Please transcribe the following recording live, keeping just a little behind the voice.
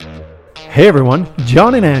Hey everyone,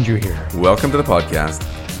 John and Andrew here. Welcome to the podcast.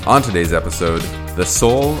 On today's episode, the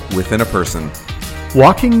soul within a person.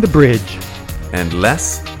 Walking the bridge. And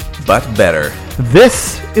less, but better.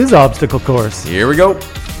 This is Obstacle Course. Here we go.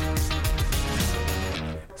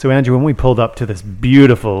 So Andrew, when we pulled up to this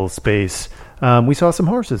beautiful space, we saw some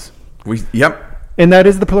horses. Yep. And that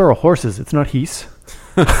is the plural, horses. It's not geese.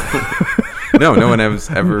 No one has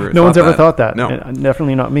ever No one's ever thought that. No. And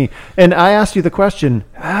definitely not me. And I asked you the question,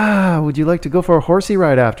 would you like to go for a horsey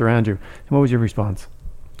ride after, Andrew? And what was your response?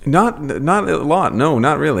 Not a lot. No,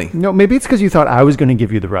 not really. No, maybe it's because you thought I was going to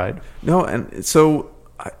give you the ride. No, and so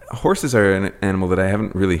horses are an animal that I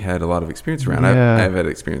haven't really had a lot of experience around. Yeah. I've had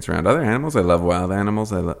experience around other animals. I love wild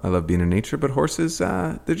animals. I love being in nature. But horses,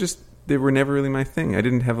 they were never really my thing. I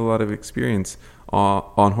didn't have a lot of experience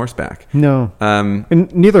on horseback. No.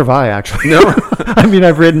 And neither have I, actually. No. I mean,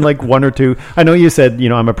 I've ridden like one or two. I know you said,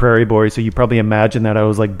 I'm a prairie boy, so you probably imagine that I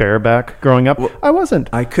was like bareback growing up. Well, I wasn't.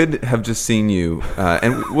 I could have just seen you,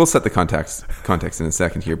 and we'll set the context in a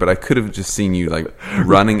second here, but I could have just seen you like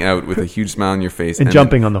running out with a huge smile on your face. And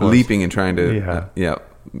jumping on the horse. Leaping and trying to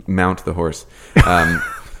mount the horse.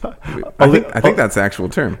 I think that's the actual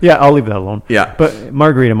term. Yeah, I'll leave that alone. Yeah. But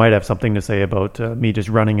Margarita might have something to say about me just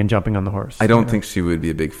running and jumping on the horse. I don't think she would be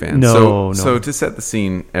a big fan. No. So to set the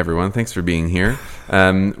scene, everyone, thanks for being here.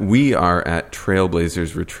 We are at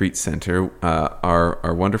Trailblazers Retreat Center.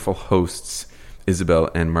 Our wonderful hosts, Isabel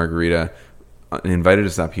and Margarita, invited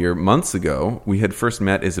us up here months ago. We had first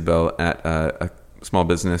met Isabel at a small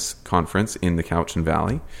business conference in the Cowichan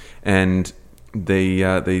Valley, and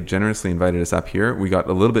they generously invited us up here. We got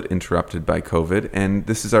a little bit interrupted by COVID, and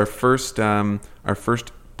this is our first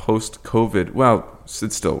post-COVID. Well,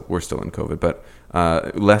 we're still in COVID, but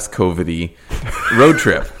less COVID-y road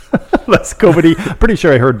trip. Less COVID-y. Pretty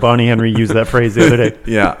sure I heard Bonnie Henry use that phrase the other day.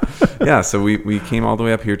 Yeah. So we came all the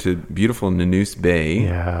way up here to beautiful Nanoose Bay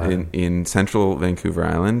in central Vancouver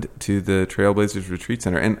Island to the Trailblazers Retreat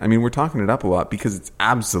Center, and I mean we're talking it up a lot because it's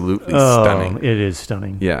absolutely stunning. It is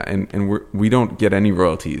stunning. Yeah, and we don't get any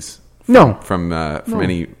royalties. From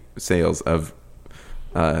any sales of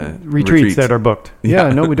retreats that are booked. Yeah,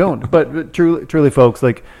 no, we don't. But truly, folks,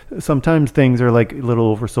 like sometimes things are like a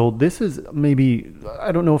little oversold. This is maybe,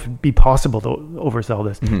 I don't know if it'd be possible to oversell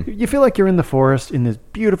this. Mm-hmm. You feel like you're in the forest in this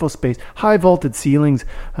beautiful space, high vaulted ceilings,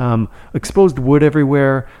 exposed wood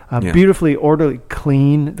everywhere, beautifully orderly,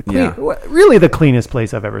 clean. Really the cleanest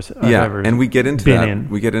place I've ever and we get into been that. In.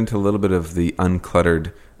 We get into a little bit of the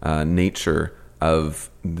uncluttered nature of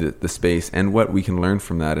the space and what we can learn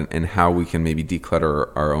from that and how we can maybe declutter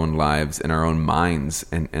our own lives and our own minds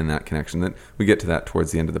and that connection. That we get to that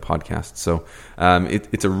towards the end of the podcast. So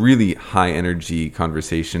it's a really high energy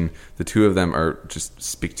conversation. The two of them are just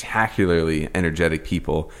spectacularly energetic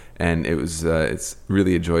people, and it's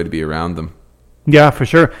really a joy to be around them. Yeah, for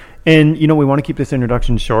sure. And, we want to keep this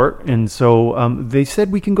introduction short. And so they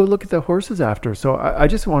said we can go look at the horses after. So I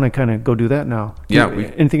just want to kind of go do that now. Yeah.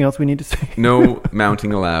 Anything else we need to say? No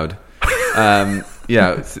mounting allowed.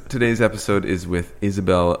 Today's episode is with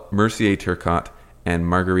Isabel Mercier-Turcotte and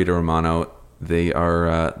Margarita Romano. They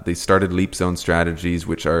started Leap Zone Strategies,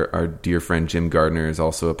 which our dear friend Jim Gardner is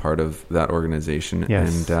also a part of that organization.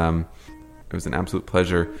 Yes. And it was an absolute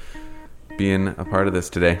pleasure being a part of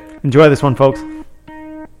this today. Enjoy this one, folks.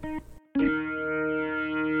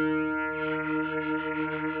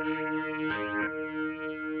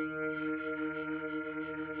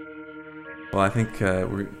 Well, I think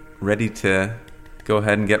we're ready to go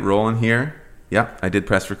ahead and get rolling here. Yeah, I did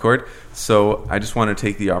press record. So I just want to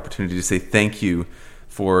take the opportunity to say thank you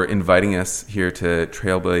for inviting us here to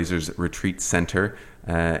Trailblazers Retreat Center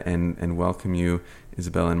and welcome you,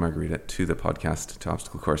 Isabel and Margarita, to the podcast, to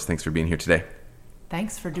Obstacle Course. Thanks for being here today.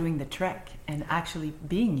 Thanks for doing the trek and actually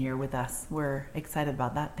being here with us. We're excited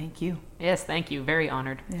about that. Thank you. Yes, thank you. Very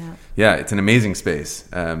honored. Yeah, it's an amazing space.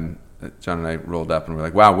 John and I rolled up and we're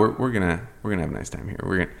like, wow, we're gonna have a nice time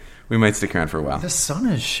here. We might stick around for a while. The sun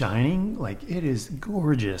is shining, like it is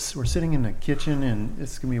gorgeous. We're sitting in the kitchen and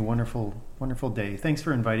it's gonna be a wonderful, wonderful day. Thanks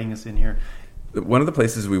for inviting us in here. One of the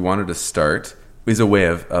places we wanted to start is a way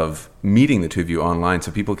of meeting the two of you online,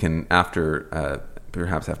 so people can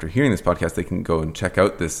perhaps after hearing this podcast, they can go and check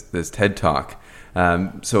out this TED Talk.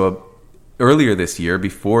 Earlier this year,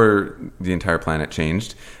 before the entire planet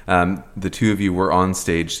changed, the two of you were on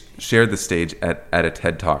stage, shared the stage at a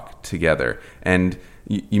TED Talk together. And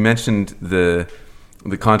you mentioned the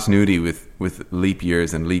continuity with leap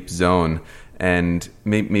years and leap zone, and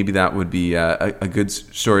maybe that would be a good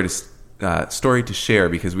story to share,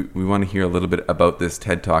 because we want to hear a little bit about this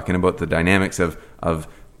TED Talk and about the dynamics of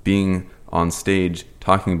being on stage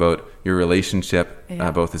talking about your relationship,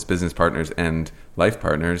 both as business partners and life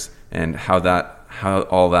partners, and how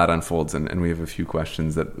all that unfolds. And we have a few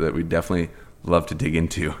questions that we definitely love to dig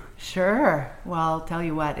into. Sure. Well, I'll tell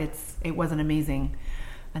you what, it was an amazing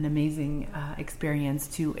experience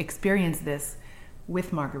to experience this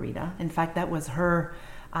with Margarita. In fact, that was her.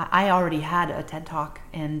 I already had a TED Talk,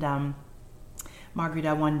 and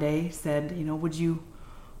Margarita one day said, would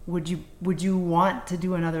you want to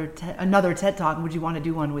do another TED Talk? Would you want to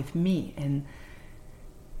do one with me? And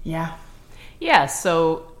yeah.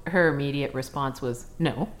 So her immediate response was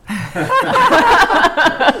no.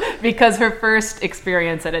 Because her first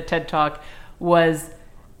experience at a TED Talk was,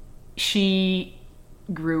 she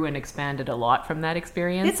grew and expanded a lot from that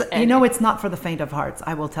experience. It's not for the faint of hearts,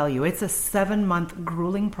 I will tell you. It's a 7-month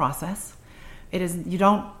grueling process. You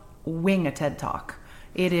don't wing a TED Talk.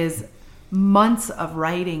 It is months of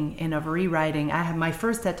writing and of rewriting. My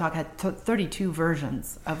first TED Talk had 32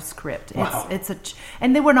 versions of script. Wow.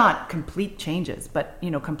 And they were not complete changes, but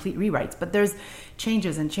complete rewrites. But there's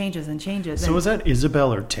changes and changes and changes. So is that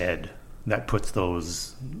Isabel or Ted that puts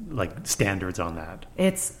those standards on that?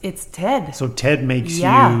 It's Ted. So Ted makes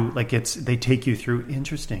you they take you through.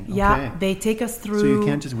 Interesting. Yeah, okay. they take us through. So you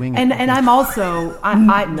can't just wing it. And I'm also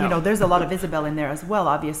there's a lot of Isabel in there as well,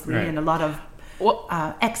 obviously, right. And a lot of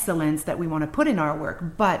excellence that we want to put in our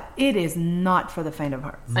work, but it is not for the faint of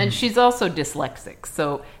heart. And she's also dyslexic,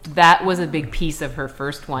 so that was a big piece of her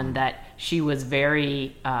first one, that she was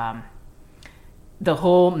very the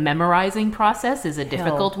whole memorizing process is a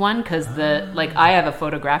difficult one, because I have a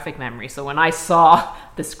photographic memory, so when I saw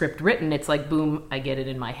the script written, it's like boom, I get it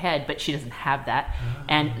in my head, but she doesn't have that.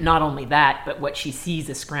 And not only that, but what she sees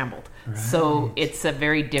is scrambled. Right. So it's a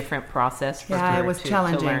very different process for her it was to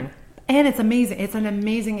challenging. learn. And it's amazing. It's an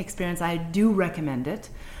amazing experience. I do recommend it.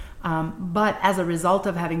 But as a result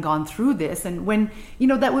of having gone through this, and when,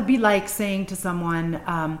 that would be like saying to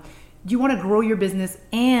someone, you want to grow your business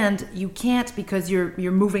and you can't because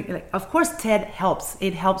you're moving. Of course, TED helps.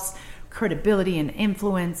 It helps credibility and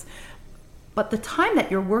influence. But the time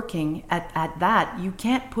that you're working at that, you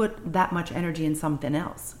can't put that much energy in something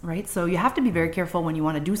else, right? So you have to be very careful when you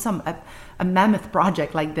want to do a mammoth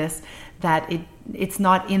project like this, that it's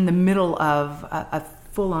not in the middle of a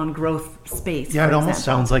full-on growth space. Yeah, it almost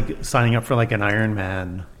sounds like signing up for an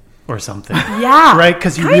Ironman or something. Yeah. Right?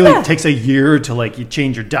 Because it takes a year to you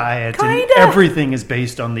change your diet, and everything is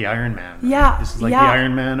based on the Ironman. Yeah. This is the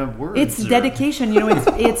Ironman of words. It's dedication.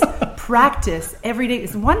 It's practice every day.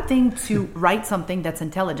 It's one thing to write something that's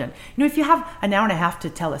intelligent. If you have an hour and a half to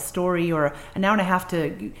tell a story or an hour and a half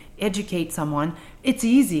to educate someone, it's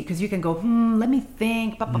easy because you can go, let me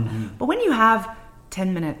think. Mm-hmm. But when you have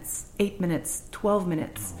 10 minutes, 8 minutes, 12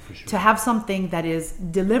 minutes to have something that is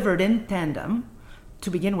delivered in tandem, to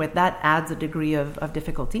begin with, that adds a degree of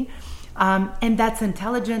difficulty. And that's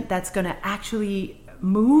intelligent, that's going to actually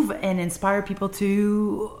move and inspire people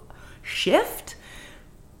to shift.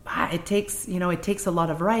 It takes a lot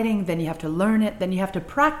of writing, then you have to learn it, then you have to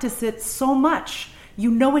practice it so much.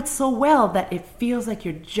 It so well that it feels like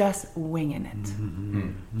you're just winging it.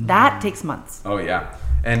 Mm-hmm. That takes months. Oh, yeah.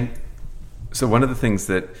 And so one of the things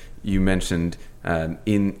that you mentioned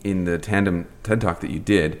in the tandem TED Talk that you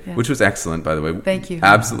did, which was excellent, by the way. Thank you.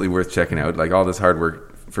 Absolutely worth checking out. All this hard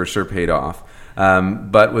work for sure paid off.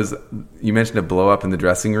 But you mentioned a blow up in the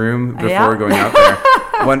dressing room before going out there.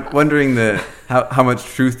 Wondering how much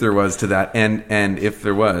truth there was to that, and if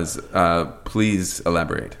there was, please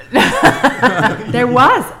elaborate. There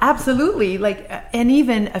was, absolutely. And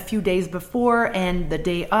even a few days before, and the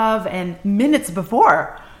day of, and minutes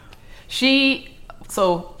before.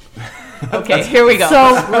 Okay, here we go.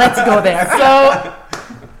 So let's go there. So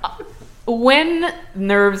when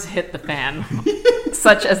nerves hit the fan,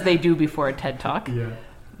 such as they do before a TED Talk,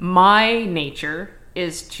 my nature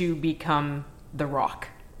is to become the Rock.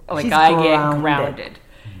 Get grounded.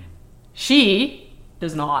 She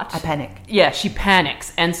does not. I panic. Yeah, she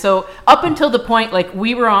panics. And so up until the point,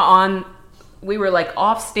 we were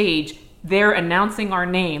off stage, they're announcing our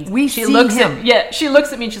names. She looks at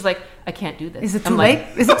me and she's like, I can't do this. Is it too late?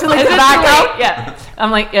 Is it too late to back out? Yeah. I'm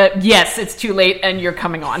like, yes, it's too late and you're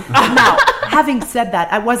coming on. Now, having said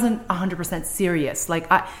that, I wasn't 100% serious.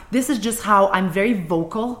 This is just how I'm very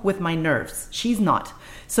vocal with my nerves. She's not.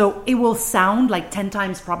 So it will sound 10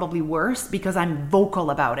 times probably worse because I'm vocal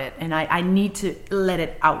about it and I need to let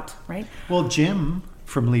it out, right? Well, Jim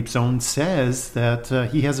from Leap Zone says that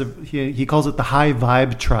he calls it the High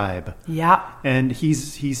Vibe Tribe. Yeah. And he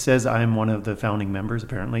says I'm one of the founding members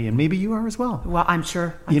apparently, and maybe you are as well. Well, I'm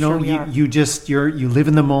sure. You live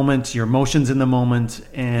in the moment, your emotions in the moment,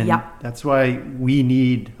 and that's why we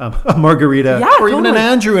need a Margarita or even an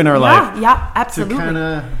Andrew in our life. Yeah, absolutely.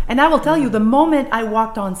 And I will tell you, the moment I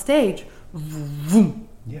walked on stage, boom,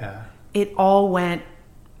 it all went,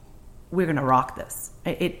 we're going to rock this.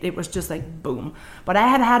 It was just like boom. But I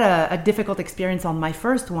had a difficult experience on my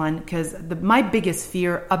first one because my biggest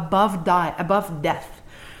fear above death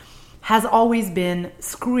has always been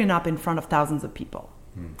screwing up in front of thousands of people.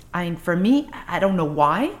 I mean, for me, I don't know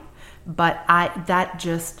why, but I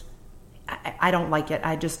don't like it.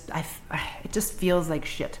 It just feels like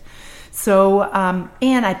shit. So,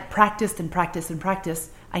 and I practiced and practiced and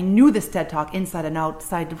practiced. I knew this TED Talk inside and out,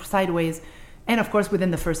 sideways. And of course,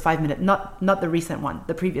 within the first 5 minutes, not the recent one,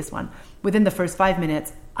 the previous one, within the first 5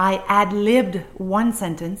 minutes, I ad-libbed one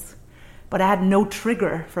sentence, but I had no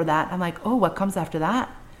trigger for that. I'm like, oh, what comes after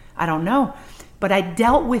that? I don't know. But I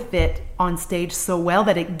dealt with it on stage so well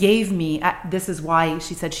that it gave me, this is why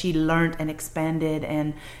she said she learned and expanded.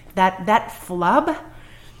 And that flub,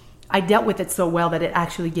 I dealt with it so well that it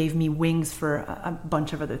actually gave me wings for a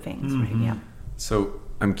bunch of other things. Mm-hmm. Yeah. So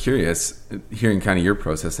I'm curious, hearing kind of your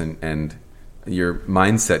process and your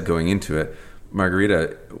mindset going into it,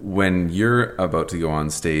 Margarita, when you're about to go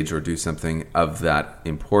on stage or do something of that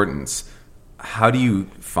importance, how do you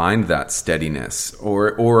find that steadiness,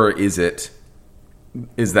 or is that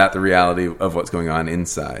the reality of what's going on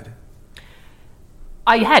inside?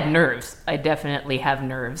 I had nerves. I definitely have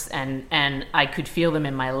nerves, and I could feel them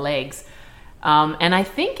in my legs. And I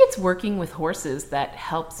think it's working with horses that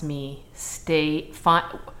helps me find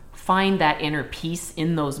that inner peace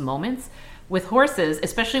in those moments. With horses,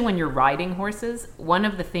 especially when you're riding horses, one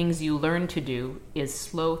of the things you learn to do is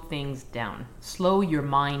slow things down. Slow your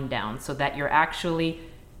mind down so that you're actually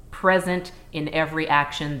present in every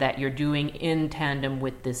action that you're doing in tandem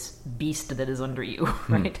with this beast that is under you,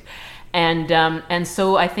 right? And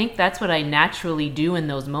so I think that's what I naturally do in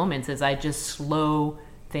those moments is I just slow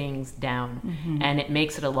things down, and it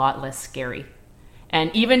makes it a lot less scary.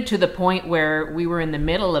 And even to the point where we were in the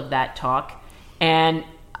middle of that talk, and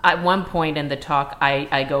at one point in the talk,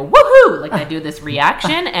 I go, woohoo! Like I do this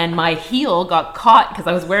reaction, and my heel got caught because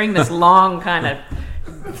I was wearing this long kind of,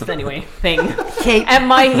 thing. Cape. And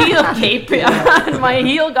my heel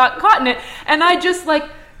got caught in it. And I just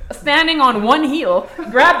standing on one heel,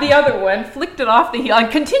 grabbed the other one, flicked it off the heel,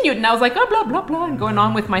 and continued. And I was like, oh, blah, blah, blah, and going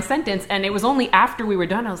on with my sentence. And it was only after we were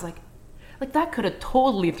done, I was like, that could have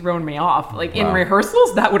totally thrown me off. In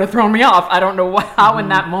rehearsals, that would have thrown me off. I don't know how in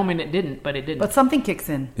that moment it didn't, but it didn't. But something kicks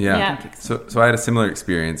in. Yeah. So I had a similar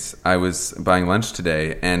experience. I was buying lunch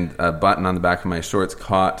today, and a button on the back of my shorts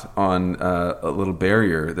caught on a little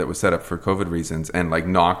barrier that was set up for COVID reasons, and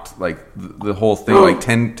knocked the whole thing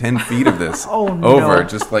 10 feet of this over.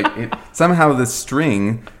 Just somehow this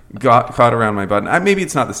string got caught around my button. Maybe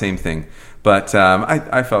it's not the same thing. But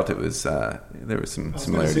I felt it was there was some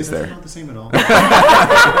similarities there. Not the same at all.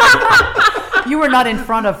 You were not in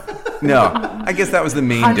front of. No, I guess that was the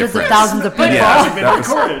main hundreds difference. of thousands of people.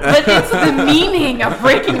 But it's the meaning of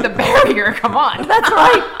breaking the barrier. Come on, that's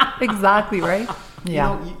right. Exactly right.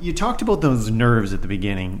 Yeah. You talked about those nerves at the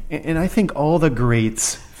beginning, and I think all the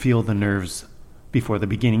greats feel the nerves before the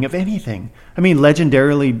beginning of anything. I mean,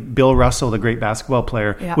 legendarily, Bill Russell, the great basketball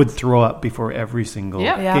player, would throw up before every single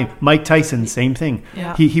game. Mike Tyson, same thing.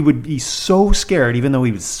 Yeah. He would be so scared, even though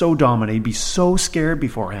he was so dominant, he'd be so scared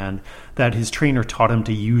beforehand that his trainer taught him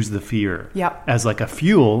to use the fear as a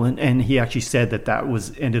fuel. And he actually said that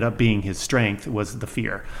ended up being his strength, was the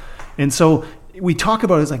fear. And so we talk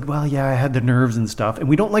about it as I had the nerves and stuff. And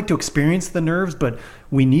we don't like to experience the nerves, but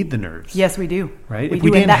we need the nerves. Yes, we do. Right? If we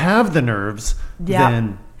didn't have the nerves,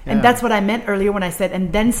 then... Yeah. And that's what I meant earlier when I said,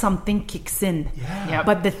 and then something kicks in. Yeah.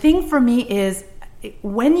 But the thing for me is,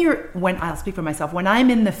 I'll speak for myself, when I'm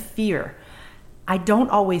in the fear, I don't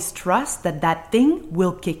always trust that thing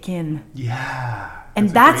will kick in. Yeah. And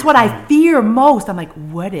that's what I fear most. I'm like,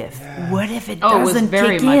 what if? Yeah. What if it doesn't kick in?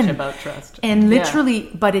 It was very much about trust. And literally,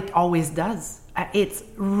 but it always does. It's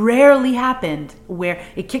rarely happened where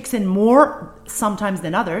it kicks in more sometimes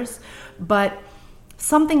than others, but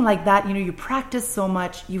something like that, you practice so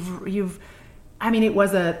much. It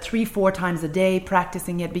was a 3-4 times a day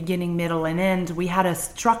practicing it, beginning, middle, and end. We had a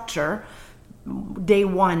structure. Day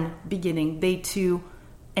 1, beginning. Day 2,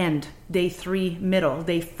 end. Day 3, middle.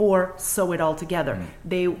 Day 4, sew it all together.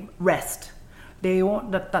 Day rest. Day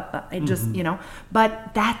 1, it just,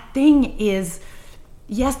 But that thing is,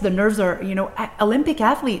 yes, the nerves are, Olympic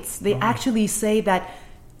athletes, they actually say that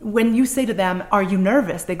when you say to them, are you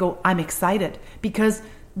nervous? They go, I'm excited. Because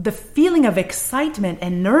the feeling of excitement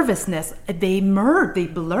and nervousness, they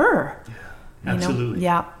blur. Absolutely.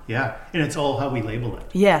 Yeah. Yeah. And it's all how we label it.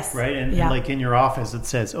 Yes. Right? And like in your office, it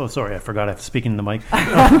says, oh, sorry, I forgot I was speaking to the mic.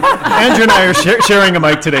 Andrew and I are sharing a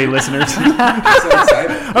mic today, listeners.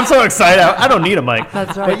 I'm so excited. I don't need a mic.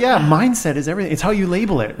 That's right. But yeah, mindset is everything. It's how you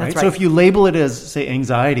label it, right? That's right. So if you label it as, say,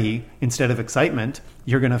 anxiety instead of excitement,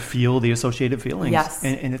 you're going to feel the associated feelings. Yes.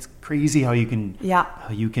 And it's crazy how you can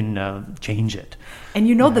change it. And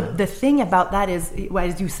the thing about that is,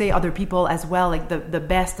 as you say, other people as well, like the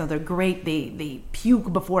best or the great, they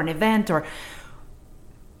puke before an event, and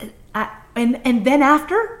then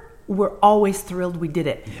after, we're always thrilled we did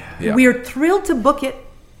it. Yeah. We're thrilled to book it.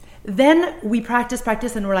 Then we practice,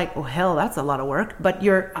 and we're like, oh hell, that's a lot of work. But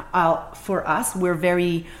for us,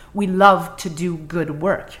 we love to do good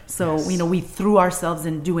work. So we threw ourselves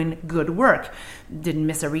in doing good work. Didn't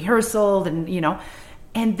miss a rehearsal, and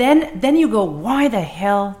then you go, why the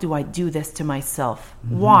hell do I do this to myself?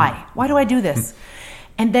 Mm-hmm. Why do I do this?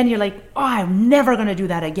 And then you're like, oh, I'm never going to do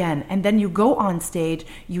that again. And then you go on stage,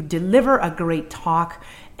 you deliver a great talk,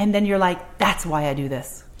 and then you're like, that's why I do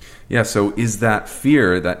this. Yeah, so is that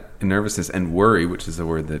fear, that nervousness and worry, which is a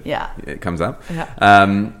word that it comes up,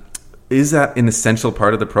 is that an essential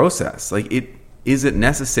part of the process? Like, is it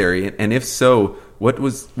necessary? And if so, what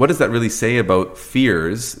does that really say about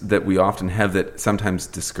fears that we often have that sometimes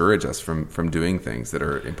discourage us from doing things that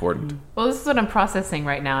are important? Well, this is what I'm processing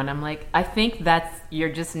right now, and I'm like, I think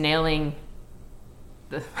you're just nailing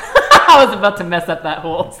the... I was about to mess up that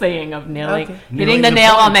whole saying of hitting the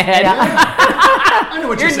nail on the head. Yeah. I know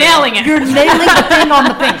what you're nailing it. You're nailing the thing on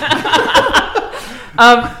the thing.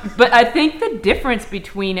 But I think the difference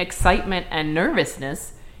between excitement and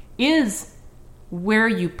nervousness is where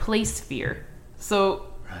you place fear. So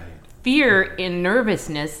fear in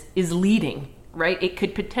nervousness is leading, right? It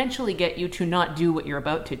could potentially get you to not do what you're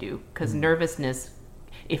about to do, because nervousness,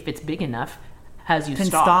 if it's big enough, has you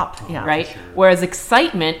stop, right? Sure. Whereas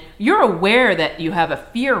excitement, you're aware that you have a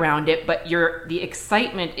fear around it, but the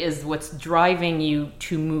excitement is what's driving you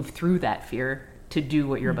to move through that fear to do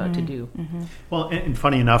what you're about to do. Mm-hmm. Well, and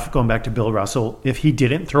funny enough, going back to Bill Russell, if he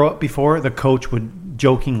didn't throw up before, the coach would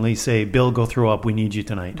jokingly say, Bill, go throw up. We need you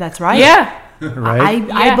tonight. That's right. Yeah.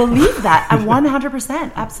 Right? I believe that.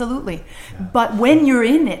 100%. Absolutely. Yeah. But when you're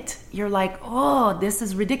in it, you're like, oh, this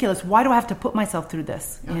is ridiculous. Why do I have to put myself through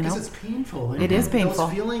this? Because it's painful. It is painful.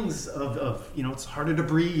 Those feelings of it's harder to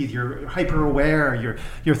breathe. You're hyper aware.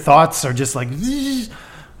 Your thoughts are just like, it's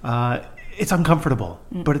uncomfortable,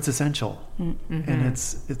 but it's essential. Mm-hmm. And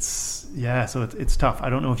so it's tough.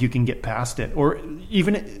 I don't know if you can get past it, or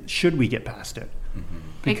even should we get past it? Mm-hmm.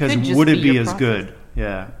 Because would it be as good?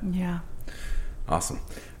 Yeah. Yeah. Awesome.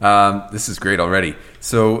 This is great already.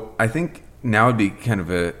 So I think now would be kind of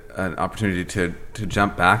an opportunity to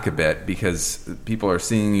jump back a bit, because people are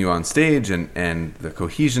seeing you on stage and the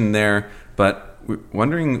cohesion there, but we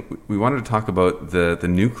wanted to talk about the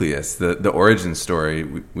nucleus, the origin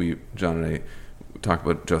story. John and I talked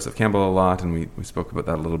about Joseph Campbell a lot, and we spoke about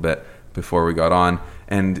that a little bit before we got on.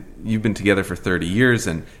 And you've been together for 30 years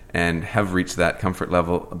and have reached that comfort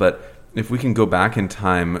level. But if we can go back in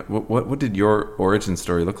time, what did your origin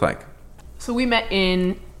story look like? So we met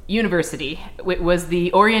in university. It was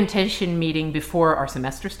the orientation meeting before our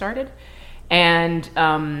semester started. And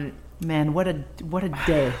man, what a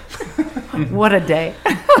day. What a day.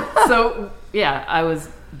 So yeah, I was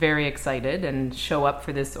very excited and show up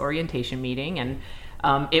for this orientation meeting. And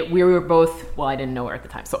we were both, well, I didn't know her at the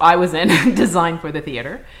time. So I was in design for the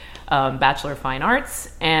theater. Bachelor of Fine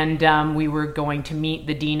Arts, and we were going to meet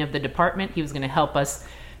the dean of the department. He was going to help us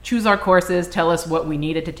choose our courses, tell us what we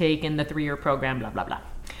needed to take in the 3-year program, blah, blah, blah.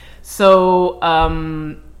 So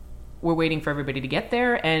we're waiting for everybody to get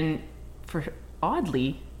there, and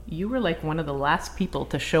oddly, you were like one of the last people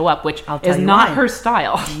to show up, which is not her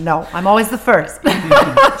style. No, I'm always the first.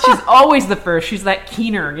 She's always the first. She's that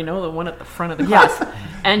keener, the one at the front of the class. Yes.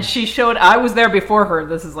 And she showed, I was there before her.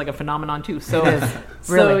 This is like a phenomenon too. So,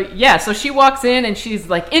 really? So she walks in and she's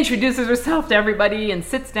like, introduces herself to everybody and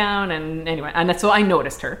sits down. And anyway, and so I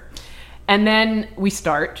noticed her. And then we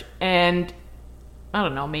start, and I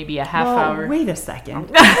don't know, maybe a half hour. Wait a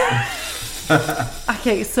second.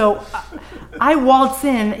 Okay, so I waltz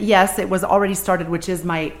in. Yes, it was already started, which is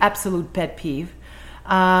my absolute pet peeve.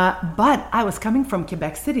 But I was coming from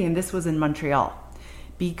Quebec City, and this was in Montreal,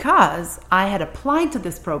 because I had applied to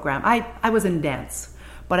this program. I was in dance,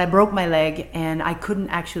 but I broke my leg, and I couldn't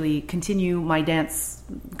actually continue my dance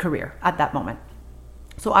career at that moment.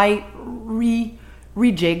 So I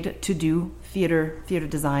rejigged to do theater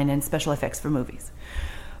design and special effects for movies.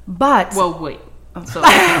 But well, wait. So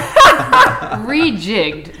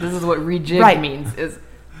rejigged. This is what rejigged means. Is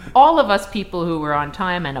all of us people who were on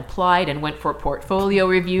time and applied and went for portfolio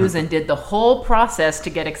reviews and did the whole process to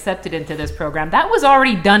get accepted into this program. That was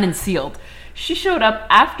already done and sealed. She showed up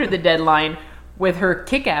after the deadline with her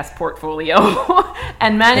kick-ass portfolio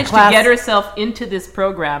and managed to get herself into this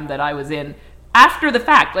program that I was in after the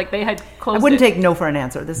fact. Like, they had closed I wouldn't take no for an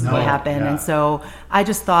answer. This is what happened. Yeah. And so I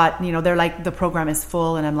just thought, they're like, the program is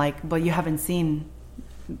full. And I'm like, but you haven't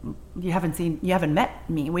met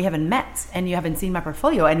me. We haven't met, and you haven't seen my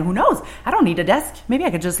portfolio. And who knows? I don't need a desk. Maybe I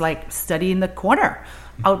could just like study in the corner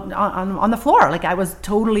out on the floor. Like, I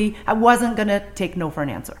wasn't going to take no for an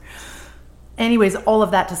answer. Anyways, all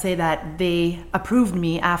of that to say that they approved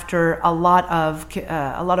me after a lot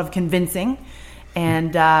of convincing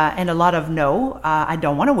and a lot of no. I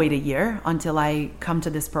don't want to wait a year until I come to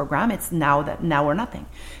this program. It's now or nothing.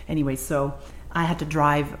 Anyway, so I had to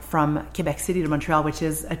drive from Quebec City to Montreal, which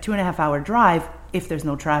is a 2.5-hour drive if there's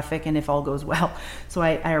no traffic and if all goes well. So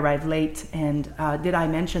I arrived late. And did I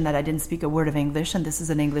mention that I didn't speak a word of English? And this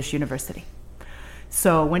is an English university.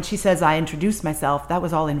 So when she says I introduced myself, that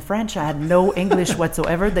was all in French. I had no English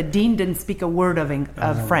whatsoever. The dean didn't speak a word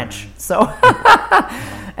of French. So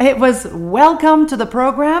it was welcome to the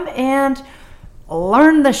program and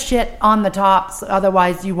learn the shit on the top. So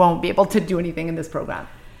otherwise, you won't be able to do anything in this program.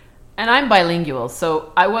 And I'm bilingual,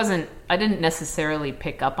 so I didn't necessarily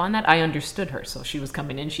pick up on that. I understood her. So she was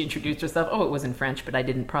coming in, she introduced herself. Oh, it was in French, but I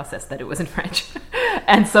didn't process that it was in French.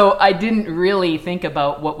 And so I didn't really think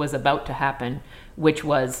about what was about to happen, which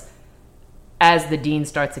was, as the dean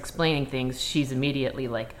starts explaining things, she's immediately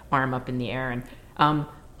like arm up in the air and,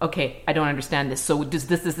 okay, I don't understand this. So does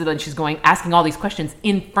this, and she's asking all these questions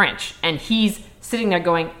in French. And he's sitting there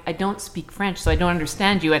going, I don't speak French, so I don't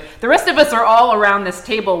understand you. And the rest of us are all around this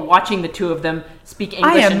table watching the two of them speak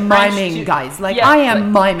English and French. I am miming, guys. I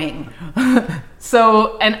am miming.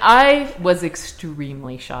 So, and I was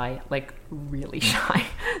extremely shy, like really shy.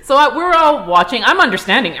 So we're all watching. I'm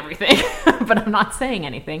understanding everything, but I'm not saying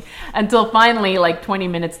anything. Until finally, like 20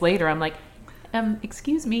 minutes later, I'm like,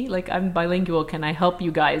 excuse me, like, I'm bilingual. Can I help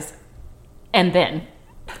you guys? And then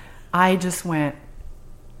I just went,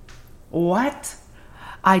 what?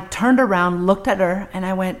 I turned around, looked at her, and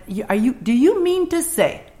I went, do you mean to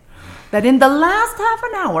say that in the last half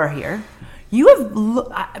an hour here, you have,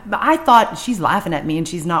 I thought she's laughing at me and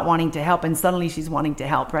she's not wanting to help, and suddenly she's wanting to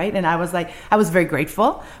help, right? And I was like, I was very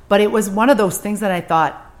grateful, but it was one of those things that I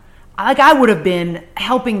thought, like, I would have been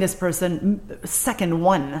helping this person second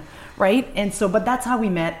one, right? And so, but that's how we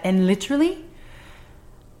met. And literally,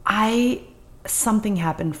 something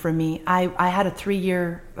happened for me. I had a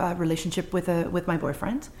 3-year relationship with my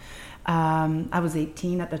boyfriend. I was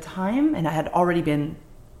 18 at the time, and I had already been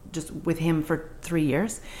just with him for 3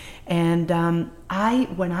 years. And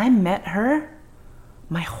when I met her,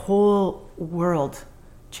 my whole world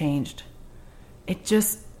changed. It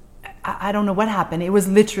just, I don't know what happened. It was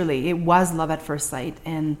love at first sight.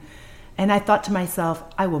 And I thought to myself,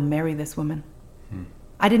 I will marry this woman.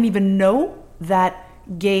 I didn't even know that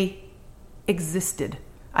gay existed.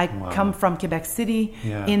 I come from Quebec City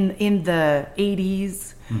in the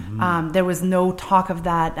 80s. Mm-hmm. There was no talk of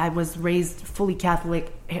that. I was raised fully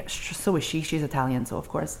Catholic. So is she. She's Italian, so of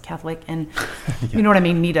course Catholic. And you know what I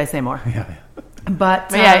mean? Need I say more? Yeah.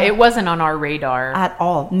 But it wasn't on our radar at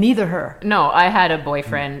all. Neither her. No, I had a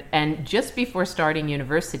boyfriend, and just before starting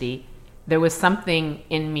university, there was something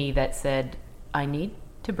in me that said, I need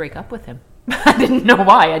to break up with him. I didn't know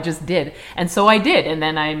why. I just did. And so I did. And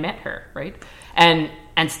then I met her, right? And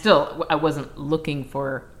still, I wasn't looking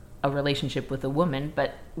for a relationship with a woman,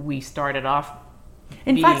 but we started off.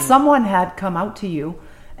 In fact, someone had come out to you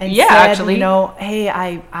and said, actually, hey,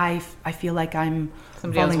 I feel like I'm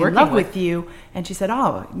falling in love with you. And she said,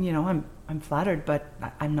 I'm flattered, but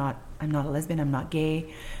I'm not a lesbian. I'm not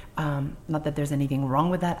gay. Not that there's anything wrong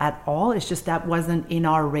with that at all. It's just that wasn't in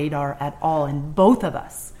our radar at all. And both of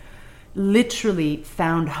us literally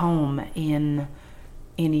found home in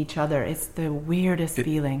each other. It's the weirdest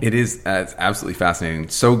feeling. It is. It's absolutely fascinating.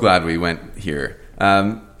 So glad we went here.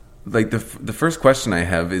 Like the first question I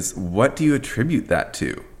have is, what do you attribute that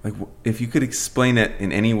to? Like, if you could explain it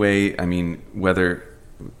in any way. I mean, whether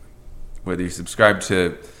you subscribe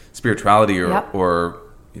to spirituality or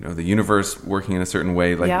the universe working in a certain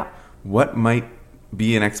way, like what might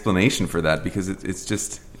be an explanation for that? Because it's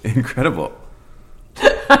just incredible.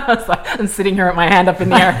 I'm sitting here with my hand up in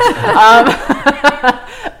the air.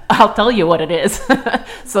 I'll tell you what it is.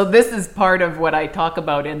 So this is part of what I talk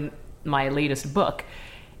about in my latest book,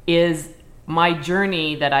 is my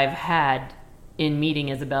journey that I've had in meeting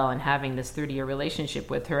Isabel and having this 30-year relationship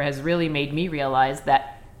with her has really made me realize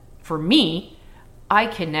that for me, I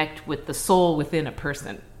connect with the soul within a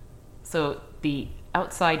person. So the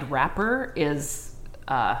outside wrapper is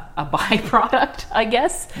a byproduct, I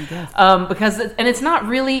guess. Because it's not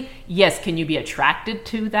really, yes, can you be attracted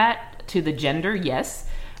to that, to the gender? Yes.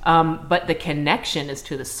 But the connection is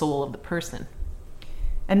to the soul of the person.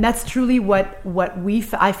 And that's truly what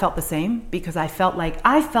I felt the same, because I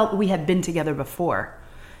felt we had been together before.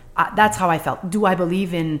 That's how I felt. Do I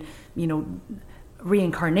believe in,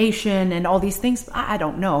 reincarnation and all these things? I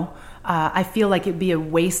don't know. I feel like it'd be a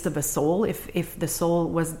waste of a soul if the soul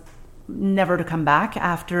was never to come back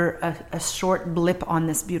after a short blip on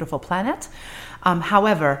this beautiful planet.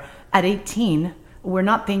 However, at 18, we're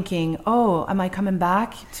not thinking, oh, am I coming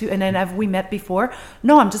back and then have we met before?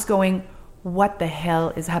 No, I'm just going, what the hell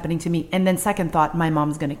is happening to me? And then second thought, my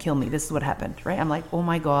mom's going to kill me. This is what happened, right? I'm like, oh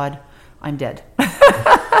my God, I'm dead.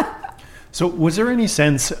 So was there any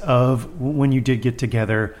sense of when you did get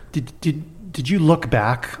together, did you look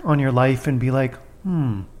back on your life and be like,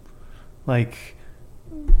 like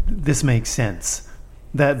this makes sense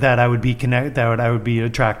that I would be that I would be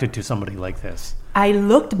attracted to somebody like this? I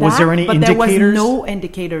looked back, was there any but indicators? There was no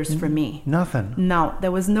indicators for me. Nothing. No,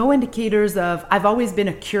 there was no indicators of, I've always been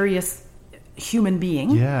a curious human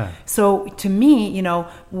being. Yeah. So to me,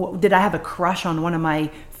 did I have a crush on one of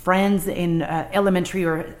my friends in elementary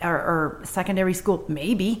or secondary school?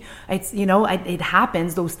 Maybe. It's it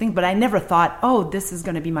happens, those things, but I never thought, oh, this is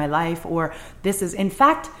going to be my life, or this is. In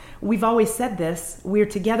fact, we've always said this. We're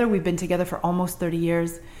together. We've been together for almost 30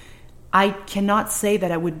 years. I cannot say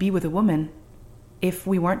that I would be with a woman if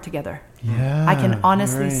we weren't together. Yeah. I can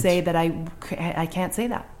honestly say that I can't say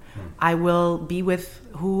that. I will be with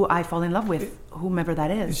who I fall in love with, whomever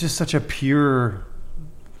that is. It's just such a pure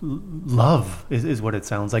love is what it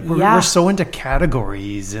sounds like. We're so into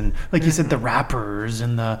categories and, like you said, the rappers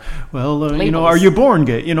and the are you born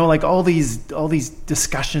gay? Like all these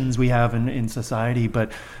discussions we have in society,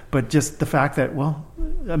 but just the fact that,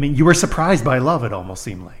 you were surprised by love. It almost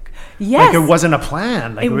seemed like. Yes. Like it wasn't a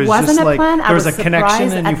plan. Like it wasn't a plan. There was a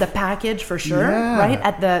connection at the package for sure, right?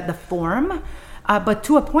 At the form. But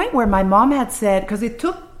to a point where my mom had said, because it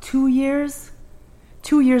took 2 years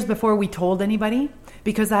before we told anybody,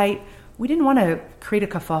 because we didn't want to create a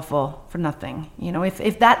kerfuffle for nothing.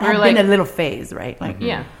 If that had been a little phase, right? Like,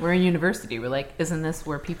 yeah, we're in university. We're like, isn't this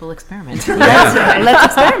where people experiment? Let's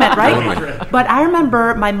experiment, right? But I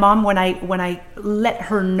remember my mom when I let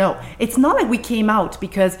her know. It's not like we came out,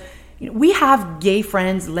 because we have gay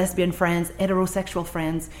friends, lesbian friends, heterosexual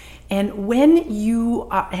friends, and when you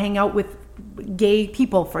hang out with gay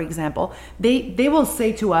people, for example, they will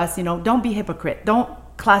say to us, don't be hypocrite. Don't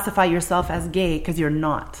classify yourself as gay, because you're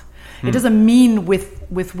not. It doesn't mean with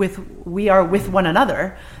we are with one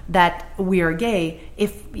another that we are gay.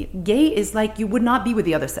 If gay is like, you would not be with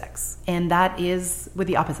the other sex, and that is with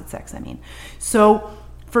the opposite sex. So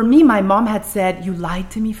for me, my mom had said, you lied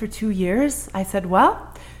to me for 2 years. I said,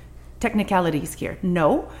 well, technicalities here.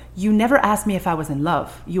 No, you never asked me if I was in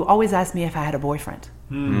love. You always asked me if I had a boyfriend.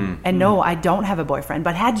 And no, I don't have a boyfriend.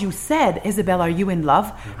 But had you said, Isabel, are you in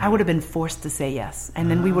love? I would have been forced to say yes.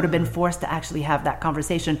 And then we would have been forced to actually have that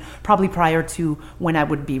conversation, probably prior to when I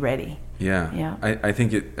would be ready. Yeah. I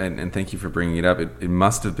think it, and thank you for bringing it up. It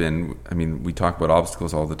must have been, we talk about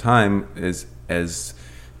obstacles all the time, as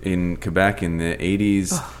in Quebec in the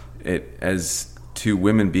 80s, as two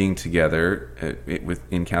women being together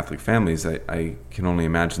in Catholic families, I can only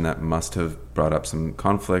imagine that must have brought up some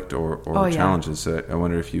conflict or challenges. I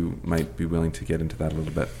wonder if you might be willing to get into that a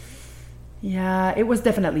little bit. Yeah, it was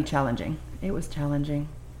definitely challenging. It was challenging.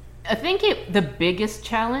 I think the biggest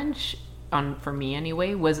challenge, for me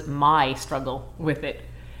anyway, was my struggle with it.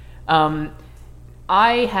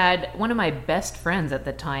 I had one of my best friends at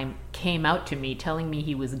the time came out to me telling me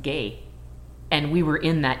he was gay. And we were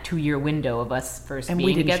in that 2-year window of us first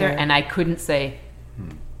being together. Share. And I couldn't say,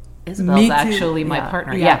 Isabel's actually my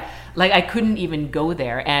partner. Yeah. Like I couldn't even go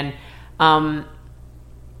there. And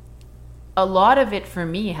a lot of it for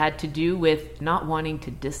me had to do with not wanting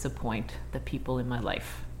to disappoint the people in my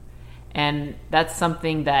life. And that's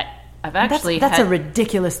something that I've actually that's a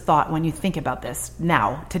ridiculous thought when you think about this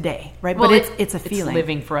now, today, right? Well, but it's a feeling. It's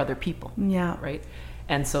living for other people. Yeah. Right?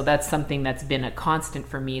 And so that's something that's been a constant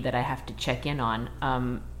for me that I have to check in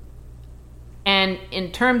on. And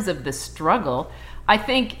in terms of the struggle, I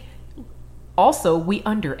think also we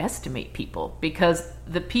underestimate people, because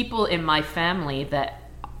the people in my family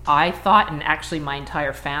that I thought, and actually my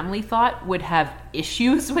entire family thought, would have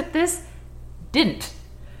issues with this, didn't.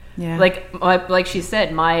 Yeah. Like she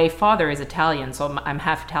said, my father is Italian, so I'm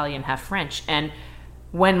half Italian, half French. And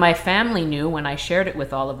when my family knew, when I shared it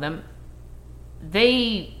with all of them,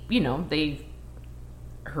 they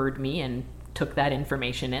heard me and took that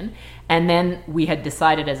information in. And then we had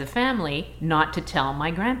decided as a family not to tell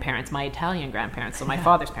my grandparents, my Italian grandparents, so my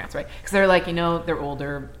father's parents, right? Because they're like, they're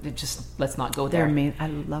older. Let's not go there. I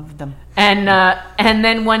love them. And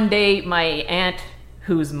then one day my aunt,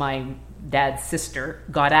 who's my dad's sister,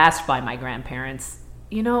 got asked by my grandparents,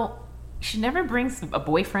 she never brings a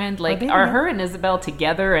boyfriend. Like, are her and Isabel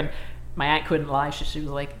together? And my aunt couldn't lie. She was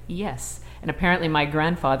like, yes. And apparently my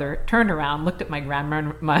grandfather turned around, looked at my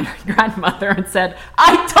grandmother and said,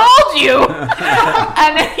 I told you!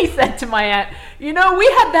 And then he said to my aunt, we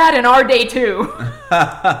had that in our day too.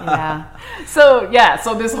 Yeah. So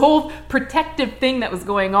this whole protective thing that was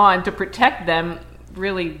going on to protect them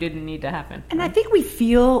really didn't need to happen. And I think we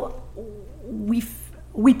feel, we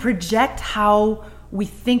project how we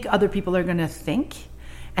think other people are going to think.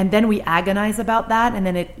 And then we agonize about that, and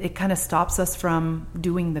then it kind of stops us from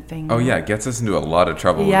doing the thing. Oh, yeah. It gets us into a lot of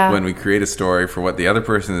trouble when we create a story for what the other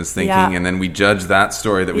person is thinking, and then we judge that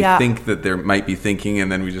story that we think that they might be thinking, and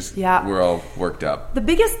then we just, we're all worked up. The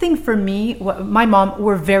biggest thing for me, my mom,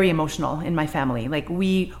 we're very emotional in my family. Like,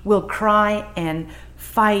 we will cry and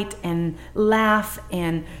fight and laugh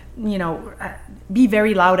and, be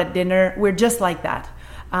very loud at dinner. We're just like that.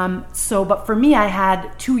 But for me, I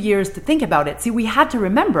had 2 years to think about it. See, we had to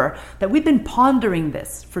remember that we've been pondering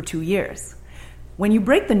this for 2 years. When you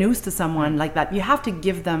break the news to someone like that, you have to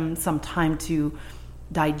give them some time to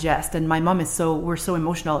digest. And my mom we're so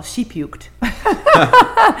emotional, she puked.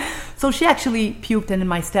 So she actually puked, and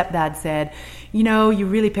my stepdad said, you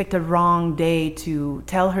really picked a wrong day to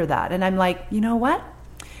tell her that. And I'm like, you know what?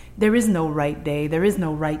 There is no right day. There is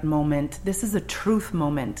no right moment. This is a truth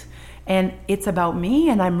moment. And it's about me,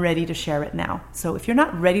 and I'm ready to share it now. So if you're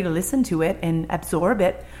not ready to listen to it and absorb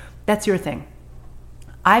it, that's your thing.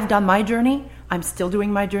 I've done my journey. I'm still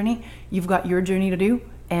doing my journey. You've got your journey to do,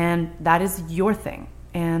 and that is your thing.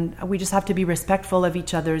 And we just have to be respectful of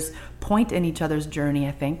each other's point in each other's journey,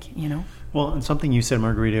 I think, Well, and something you said,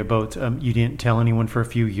 Margarita, about you didn't tell anyone for a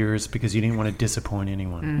few years because you didn't want to disappoint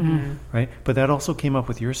anyone, right? But that also came up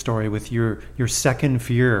with your story, with your second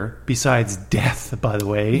fear, besides death, by the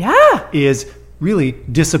way, is really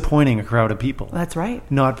disappointing a crowd of people. That's right.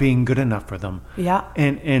 Not being good enough for them. Yeah.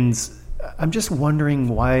 And I'm just wondering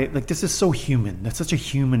why, this is so human. That's such a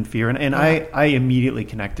human fear. And I immediately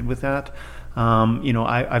connected with that.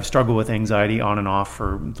 I've struggled with anxiety on and off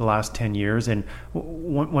for the last 10 years. And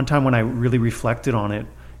one time when I really reflected on it,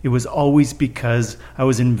 it was always because I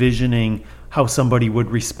was envisioning how somebody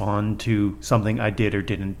would respond to something I did or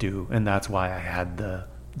didn't do. And that's why I had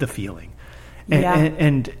the feeling.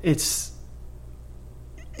 And it's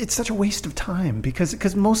such a waste of time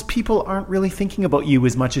because most people aren't really thinking about you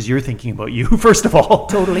as much as you're thinking about you, first of all.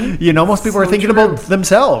 Totally. Most people are thinking about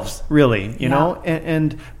themselves, really,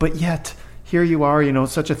 but yet here you are,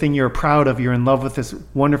 such a thing you're proud of, you're in love with this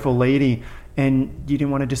wonderful lady, and you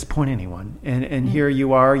didn't want to disappoint anyone. And here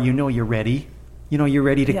you are, you're ready. You're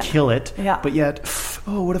ready to kill it. Yeah. But yet,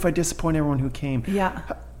 what if I disappoint everyone who came? Yeah.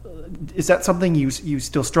 Is that something you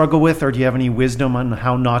still struggle with, or do you have any wisdom on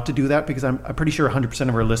how not to do that? Because I'm pretty sure 100%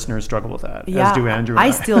 of our listeners struggle with that, as do Andrew and I.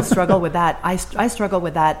 I still struggle with that. I struggle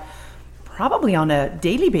with that probably on a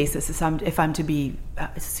daily basis, if I'm to be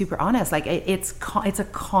super honest. Like, it's a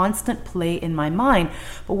constant play in my mind.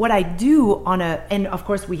 But what I do and of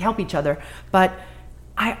course we help each other, but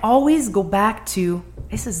I always go back to,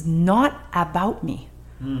 this is not about me,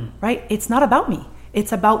 right? It's not about me.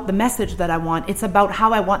 It's about the message that I want. It's about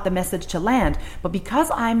how I want the message to land. But because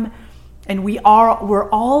we're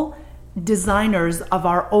all designers of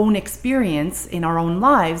our own experience in our own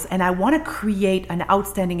lives, and I want to create an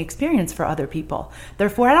outstanding experience for other people.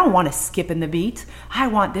 Therefore, I don't want to skip in the beat. I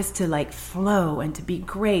want this to flow and to be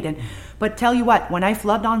great. But tell you what, when I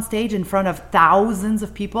flubbed on stage in front of thousands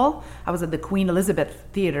of people, I was at the Queen Elizabeth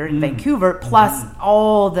Theatre in Vancouver, plus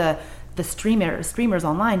all the streamers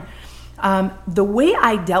online. The way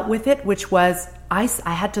I dealt with it, which was I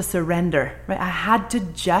had to surrender, right? I had to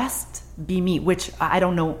just be me, which I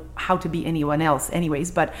don't know how to be anyone else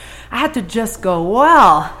anyways, but I had to just go,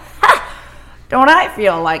 well, don't I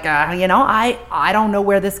feel like, I don't know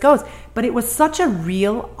where this goes. But it was such a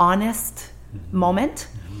real, honest moment.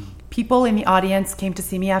 People in the audience came to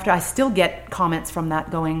see me after. I still get comments from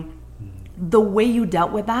that going, the way you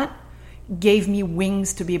dealt with that gave me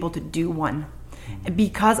wings to be able to do one.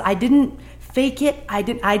 Because I didn't fake it.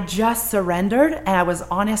 I just surrendered, and I was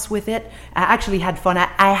honest with it. I actually had fun.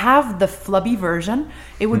 I have the flubby version.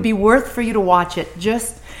 It would be worth for you to watch it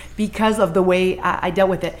just because of the way I dealt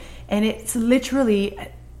with it. And it's literally,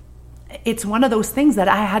 it's one of those things that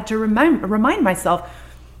I had to remind myself,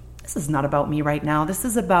 this is not about me right now. This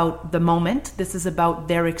is about the moment. This is about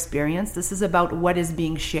their experience. This is about what is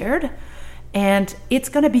being shared. And it's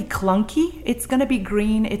going to be clunky. It's going to be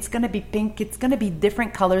green. It's going to be pink. It's going to be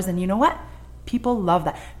different colors. And you know what? People love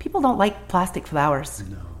that. People don't like plastic flowers.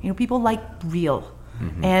 No. People like real.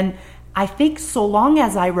 Mm-hmm. And I think so long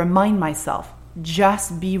as I remind myself,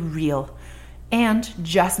 just be real and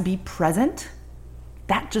just be present,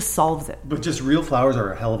 that just solves it. But just real flowers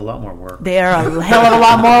are a hell of a lot more work. They are a hell of a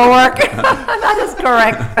lot more work. That is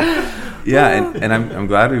correct. Yeah, and I'm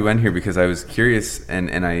glad we went here because I was curious,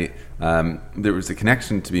 and I there was a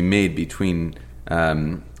connection to be made between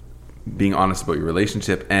being honest about your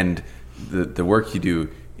relationship and the work you do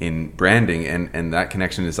in branding, and that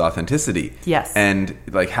connection is authenticity. Yes. And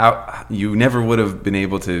like how you never would have been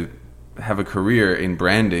able to have a career in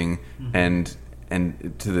branding and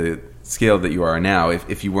to the scale that you are now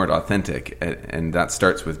if you weren't authentic, and that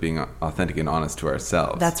starts with being authentic and honest to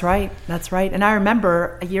ourselves. That's right. And I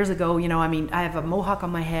remember years ago, I have a mohawk on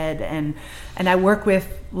my head, and I work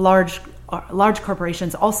with large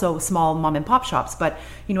corporations, also small mom and pop shops, but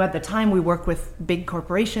at the time we worked with big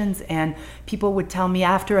corporations, and people would tell me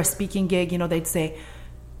after a speaking gig, they'd say,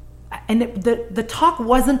 and the talk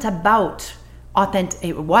wasn't about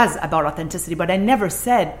it was about authenticity, but I never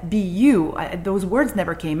said be you. Those words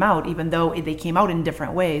never came out, even though they came out in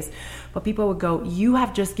different ways. But people would go, you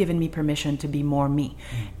have just given me permission to be more me.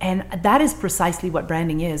 And that is precisely what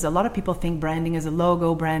branding is. A lot of people think branding is a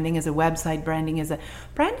logo, branding is a website, branding is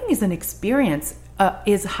an experience,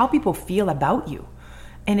 is how people feel about you.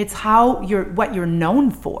 And it's what you're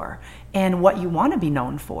known for, and what you want to be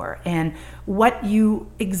known for, and what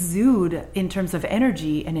you exude in terms of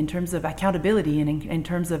energy, and in terms of accountability, and in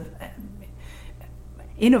terms of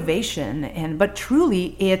innovation. But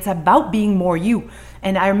truly, it's about being more you.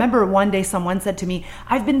 And I remember one day someone said to me,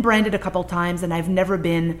 I've been branded a couple times, and I've never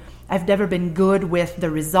been good with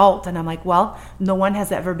the result. And I'm like, well, no one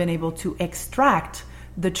has ever been able to extract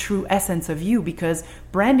the true essence of you, because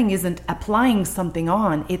branding isn't applying something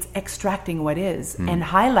on, it's extracting what is and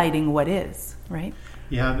highlighting what is, right?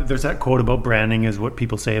 Yeah, there's that quote about branding is what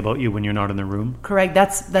people say about you when you're not in the room. Correct.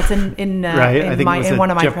 That's in right. in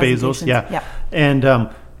one of my Jeff presentations. Bezos. Yeah.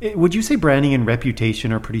 And would you say branding and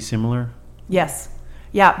reputation are pretty similar? Yes.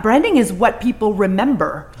 Yeah, branding is what people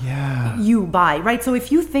remember you by, right? So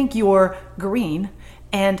if you think you're green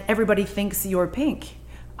and everybody thinks you're pink,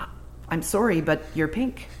 I'm sorry, but you're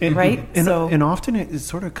pink, right? And often it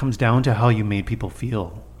sort of comes down to how you made people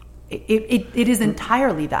feel. It is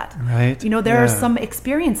entirely that. Right. There are some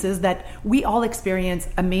experiences that we all experience,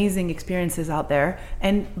 amazing experiences out there,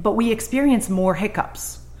 but we experience more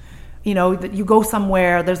hiccups. That you go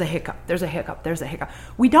somewhere, there's a hiccup.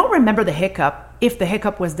 We don't remember the hiccup if the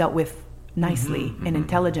hiccup was dealt with nicely and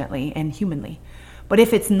intelligently and humanly. But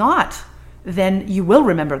if it's not, then you will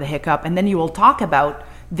remember the hiccup, and then you will talk about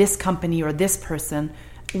this company or this person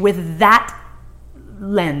with that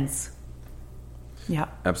lens. Yeah.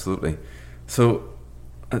 Absolutely. So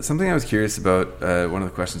something I was curious about, one of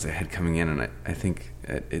the questions I had coming in, and I think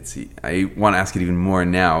I want to ask it even more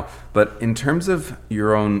now, but in terms of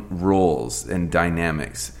your own roles and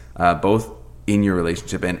dynamics, both in your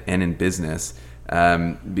relationship and in business,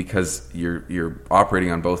 because you're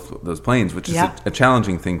operating on both those planes, which is a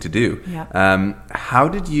challenging thing to do. Yeah. How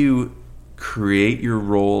did you create your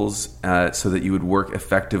roles so that you would work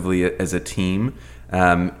effectively as a team?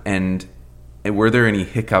 And were there any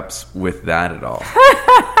hiccups with that at all?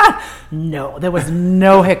 No, there was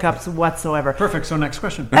no hiccups whatsoever. Perfect. So next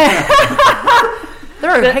question. There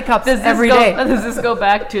are hiccups every day. Does this go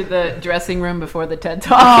back to the dressing room before the TED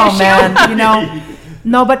Talk? Oh man,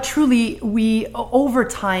 no, but truly, over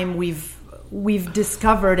time we've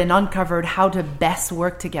discovered and uncovered how to best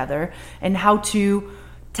work together and how to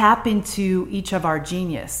tap into each of our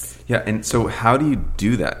genius. Yeah, and so how do you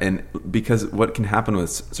do that? And because what can happen with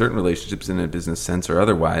certain relationships in a business sense or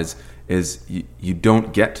otherwise is you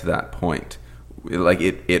don't get to that point. Like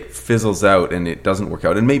it fizzles out and it doesn't work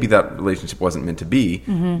out. And maybe that relationship wasn't meant to be,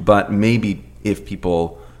 but maybe if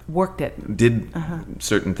people did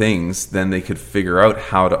certain things, then they could figure out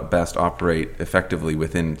how to best operate effectively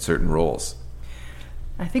within certain roles.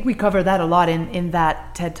 I think we cover that a lot in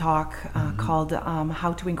that TED Talk called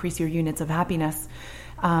How to Increase Your Units of Happiness.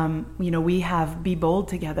 We have be bold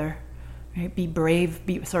together, right? Be brave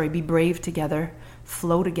together,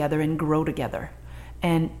 flow together, and grow together.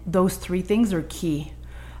 And those three things are key.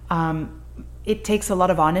 It takes a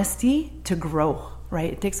lot of honesty to grow,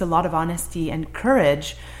 right? It takes a lot of honesty and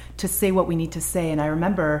courage to say what we need to say. And I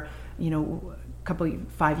remember,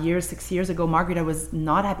 5 years, 6 years ago, Margarita was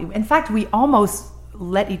not happy. In fact, we almost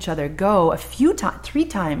let each other go a few times, 3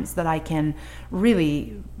 times that I can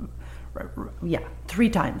really, 3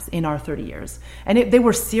 times in our 30 years. And they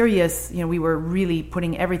were serious. We were really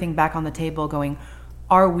putting everything back on the table going,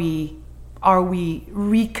 are we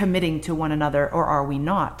recommitting to one another or are we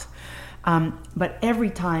not? But every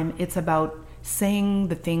time it's about saying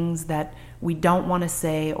the things that we don't want to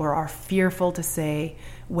say or are fearful to say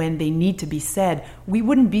when they need to be said. We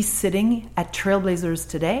wouldn't be sitting at Trailblazers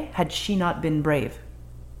today had she not been brave.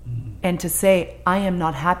 And to say, I am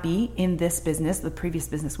not happy in this business, the previous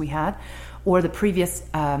business we had, or the previous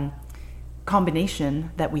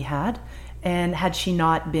combination that we had. And had she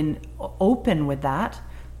not been open with that,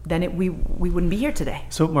 then we wouldn't be here today.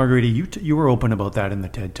 So, Margarita, you were open about that in the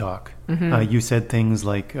TED Talk. You said things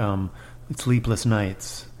like sleepless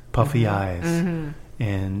nights, puffy eyes,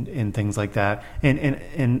 and things like that.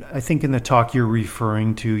 And I think in the talk you're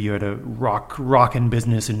referring to, you had a rockin'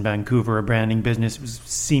 business in Vancouver, a branding business. It was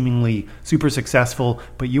seemingly super successful,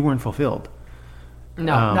 but you weren't fulfilled.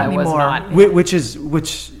 No, I was not. Which,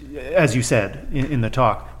 as you said in the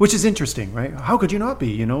talk, which is interesting, right? How could you not be?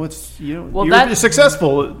 You're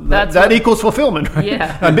successful. That equals fulfillment, right?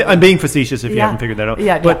 Yeah. I'm being facetious if you haven't figured that out.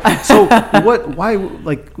 Yeah. But so why,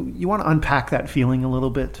 you want to unpack that feeling a little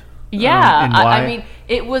bit? Yeah. And why? I mean,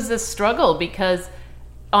 it was a struggle because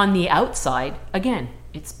on the outside, again,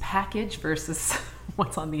 it's package versus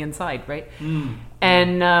what's on the inside, right?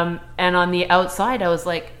 And on the outside, I was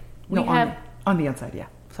like, on the outside, yeah.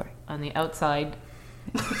 Sorry. On the outside,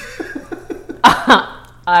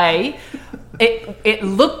 it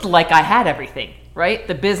looked like I had everything, right?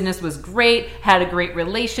 The business was great, had a great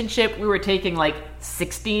relationship. We were taking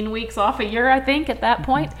 16 weeks off a year, I think, at that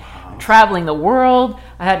point. Traveling the world.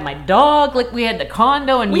 I had my dog. We had the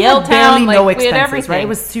condo in Yaletown. Barely no expenses, we had everything. right? It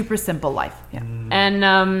was super simple life. Yeah.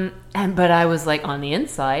 But I was on the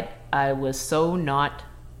inside, I was so not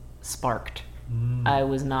sparked. I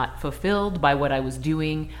was not fulfilled by what I was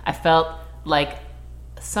doing. I felt like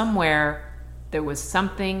somewhere there was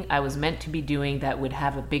something I was meant to be doing that would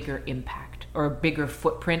have a bigger impact or a bigger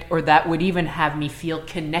footprint, or that would even have me feel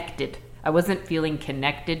connected. I wasn't feeling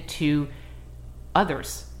connected to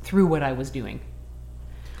others through what I was doing.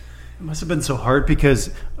 It must have been so hard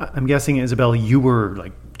because I'm guessing, Isabelle, you were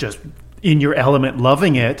just in your element,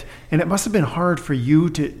 loving it. And it must have been hard for you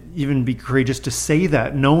to even be courageous to say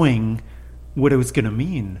that, knowing what it was going to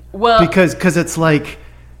mean. Well, because it's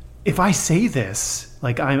if I say this,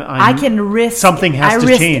 I can risk something has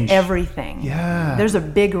to change. Everything. Yeah, there's a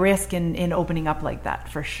big risk in opening up like that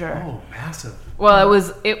for sure. Oh, massive. Well,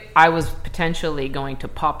 I was potentially going to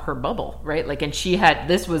pop her bubble, right? And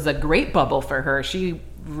this was a great bubble for her. She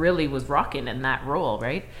really was rocking in that role,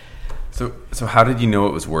 right? So how did you know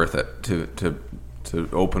it was worth it to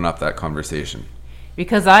open up that conversation?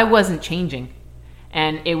 Because I wasn't changing,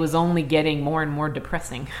 and it was only getting more and more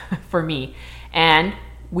depressing for me. And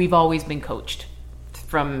we've always been coached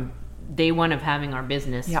from day one of having our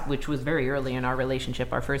business, which was very early in our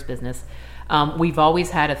relationship, our first business. We've always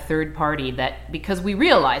had a third party because we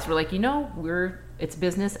realized it's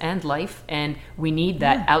business and life, and we need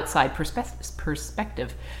that outside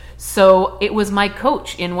perspective. So it was my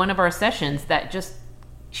coach in one of our sessions that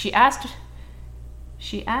she asked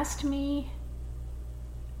me,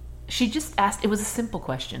 it was a simple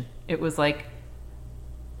question. It was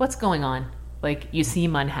what's going on? You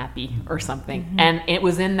seem unhappy or something. Mm-hmm. And it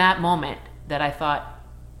was in that moment that I thought,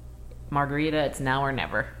 Margarita, it's now or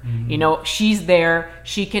never. Mm-hmm. She's there.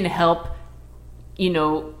 She can help,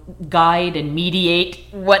 guide and mediate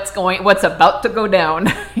what's about to go down,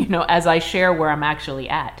 as I share where I'm actually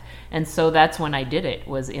at. And so that's when I did it,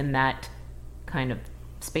 was in that kind of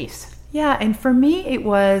space. Yeah. And for me, it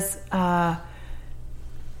was, I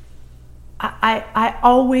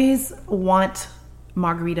always want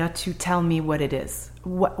Margarita to tell me what it is,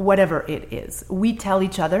 whatever it is. We tell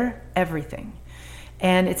each other everything,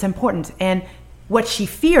 and it's important. And what she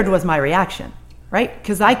feared was my reaction, right?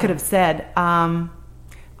 Because I could have said,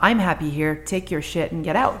 I'm happy here, take your shit and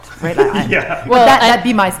get out, right? Yeah. Well, that'd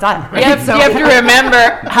be my style, right? You have to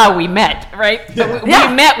remember how we met, right? Yeah.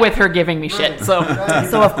 We met with her giving me shit, so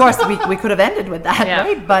of course we could have ended with that,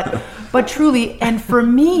 right? But truly, and for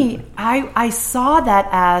me, I saw that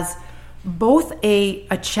as both a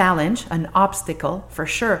challenge, an obstacle for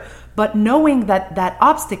sure, but knowing that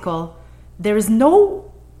obstacle, there's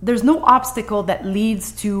no obstacle that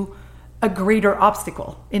leads to a greater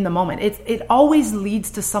obstacle in the moment. It always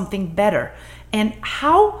leads to something better. And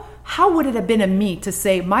how would it have been of me to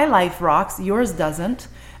say, my life rocks, yours doesn't,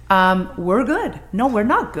 we're good? No, we're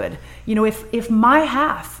not good.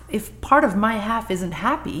 If part of my half isn't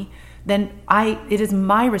happy, then it is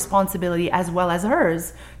my responsibility as well as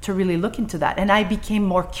hers to really look into that. And I became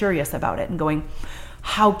more curious about it and going,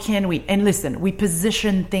 how can we? And listen, we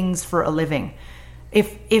position things for a living.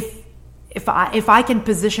 If I can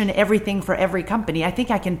position everything for every company, I think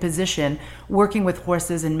I can position working with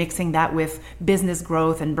horses and mixing that with business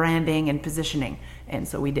growth and branding and positioning. And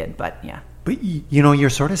so we did, but yeah. But, you're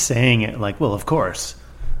sort of saying it like, well, of course,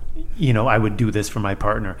 I would do this for my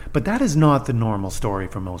partner. But that is not the normal story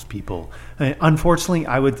for most people. Unfortunately,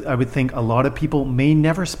 I would think a lot of people may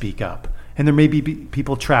never speak up. And there may be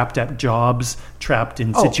people trapped at jobs, trapped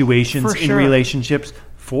in situations, in relationships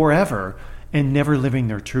forever, and never living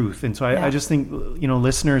their truth. And so I just think,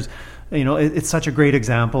 listeners, it's such a great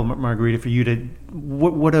example, Margarita, for you to,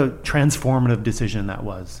 what a transformative decision that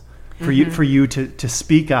was for you to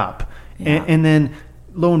speak up. Yeah. And then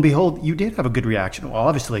lo and behold, you did have a good reaction. Well,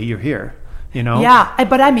 obviously you're here, Yeah,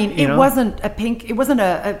 but I mean, it wasn't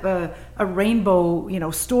a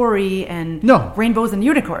rainbow, story and rainbows and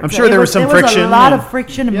unicorns. I'm sure there was some friction. There was a lot of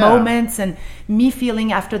friction and moments, and me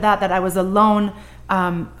feeling after that I was alone,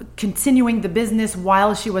 continuing the business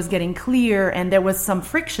while she was getting clear, and there was some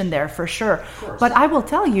friction there for sure. But I will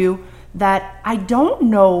tell you that I don't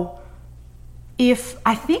know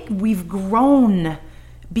I think we've grown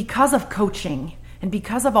because of coaching and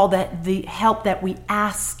because of all the help that we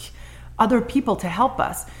ask other people to help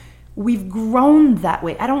us. We've grown that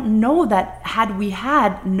way. I don't know that had we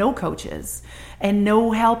had no coaches and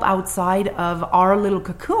no help outside of our little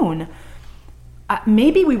cocoon,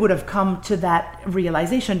 maybe we would have come to that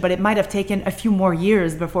realization, but it might have taken a few more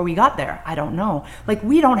years before we got there. I don't know. Like,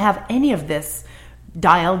 we don't have any of this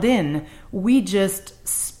dialed in. We just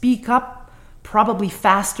speak up probably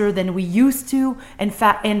faster than we used to,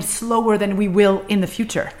 and slower than we will in the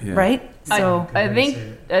future, right? So I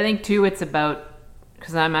think too, it's about,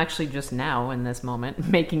 because I'm actually just now in this moment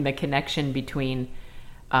making the connection between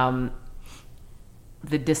the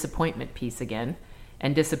disappointment piece again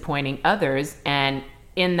and disappointing others. And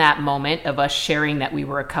in that moment of us sharing that we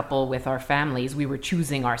were a couple with our families, we were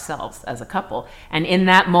choosing ourselves as a couple. And in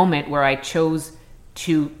that moment where I chose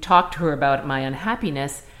to talk to her about my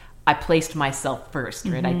unhappiness, I placed myself first,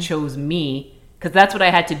 right? I chose me, because that's what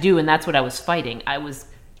I had to do, and that's what I was fighting. It was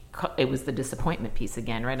the disappointment piece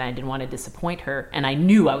again, right? I didn't want to disappoint her, and I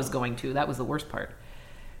knew I was going to. That was the worst part.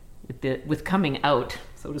 With coming out,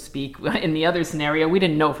 so to speak, in the other scenario, we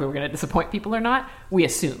didn't know if we were going to disappoint people or not. We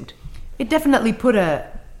assumed. It definitely put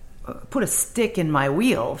a stick in my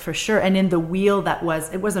wheel, for sure. And in the wheel it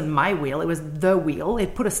wasn't my wheel, it was the wheel.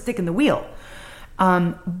 It put a stick in the wheel.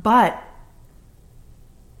 But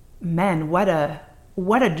man, what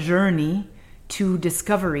a journey to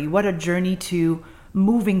discovery. What a journey to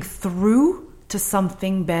moving through to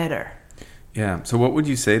something better. Yeah. So what would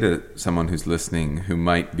you say to someone who's listening who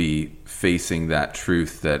might be facing that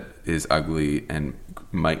truth that is ugly and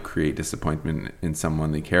might create disappointment in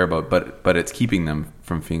someone they care about, but it's keeping them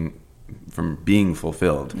from being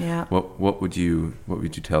fulfilled? Yeah. What would you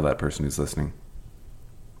tell that person who's listening?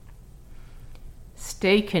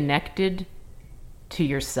 Stay connected to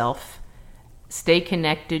yourself. Stay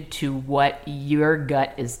connected to what your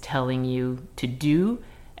gut is telling you to do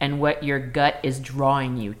and what your gut is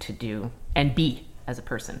drawing you to do and be as a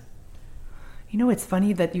person. It's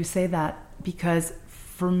funny that you say that, because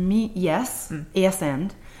for me, yes,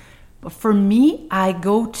 and but for me, I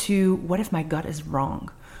go to, what if my gut is wrong?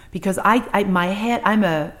 Because my head,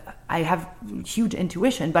 I have huge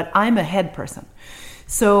intuition, but I'm a head person.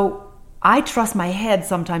 So I trust my head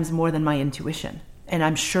sometimes more than my intuition. And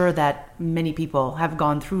I'm sure that many people have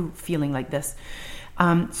gone through feeling like this.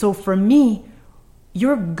 So for me,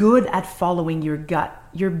 you're good at following your gut.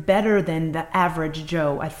 You're better than the average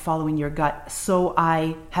Joe at following your gut. So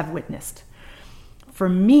I have witnessed. For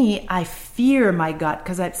me, I fear my gut,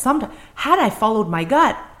 because had I followed my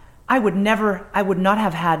gut, I would not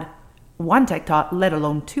have had one tech talk, let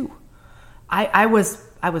alone two. I was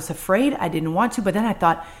afraid. I didn't want to, but then I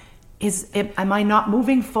thought, am I not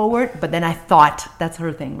moving forward? But then I thought, that's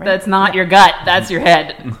her thing, right? That's not your gut. That's your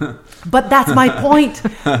head. But that's my point.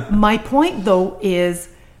 My point, though, is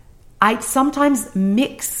I sometimes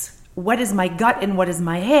mix what is my gut and what is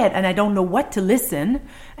my head, and I don't know what to listen.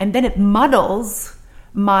 And then it muddles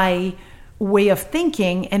my way of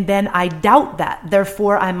thinking, and then I doubt that.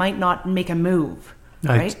 Therefore, I might not make a move.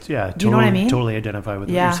 Right? Do you know what I mean? Totally identify with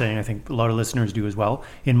what you're saying. I think a lot of listeners do as well.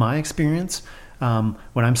 In my experience,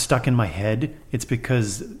 when I'm stuck in my head, it's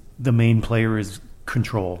because the main player is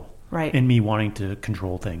control. Right. And me wanting to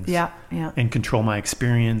control things. Yeah. And control my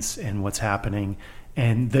experience and what's happening.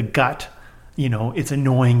 And the gut, it's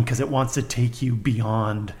annoying because it wants to take you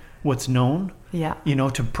beyond what's known. Yeah.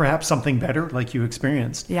 To perhaps something better like you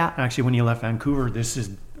experienced. Yeah. Actually, when you left Vancouver, this is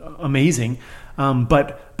amazing.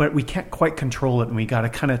 But we can't quite control it, and we got to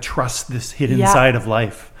kind of trust this hidden side of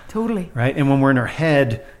life. Totally. Right. And when we're in our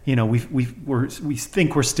head, we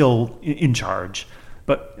think we're still in charge.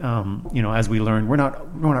 But as we learn, we're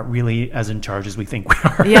not really as in charge as we think we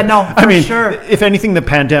are. Yeah, no, sure. If anything, the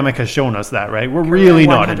pandemic has shown us that, right? We're really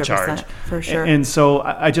not in charge. For sure. And so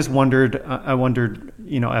I just wondered. I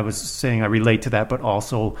was saying I relate to that, but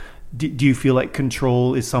also, do you feel like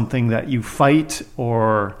control is something that you fight,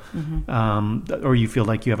 or you feel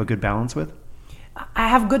like you have a good balance with? I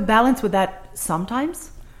have good balance with that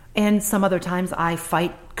sometimes, and some other times I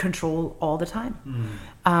fight control all the time.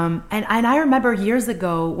 And I remember years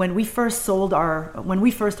ago when we sold our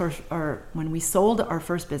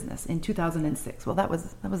first business in 2006. Well, that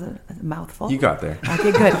was a mouthful. You got there.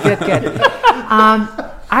 Okay, good.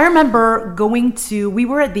 I remember we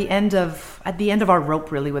were at the end of our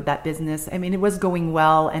rope really with that business. I mean, it was going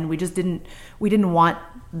well, and we didn't want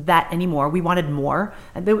that anymore. We wanted more.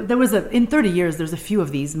 And there was in 30 years, there's a few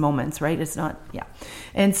of these moments, right? It's not, yeah.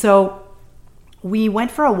 And so we went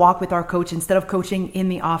for a walk with our coach. Instead of coaching in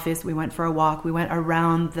the office, we went for a walk. We went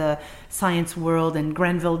around the science world and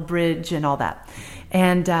Granville Bridge and all that.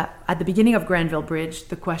 And at the beginning of Granville Bridge,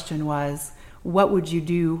 the question was, what would you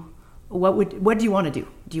do? What do you want to do?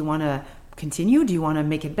 Do you want to continue? Do you want to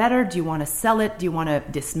make it better? Do you want to sell it? Do you want to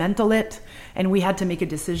dismantle it? And we had to make a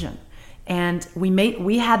decision. And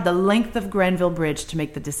we had the length of Granville Bridge to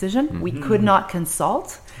make the decision. Mm-hmm. We could not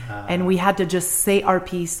consult, and we had to just say our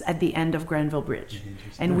piece at the end of Granville Bridge.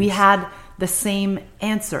 And we had the same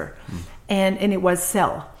answer, and it was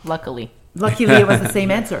sell. Luckily, it was the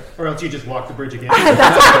same answer. Or else you just walk the bridge again.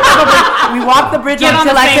 We walked the bridge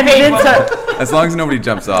until I convinced her. As long as nobody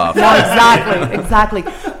jumps off. No, exactly.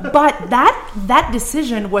 But that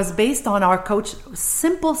decision was based on our coach's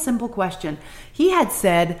simple question. He had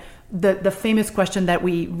said, the famous question that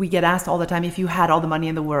we get asked all the time, if you had all the money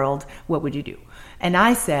in the world, what would you do? And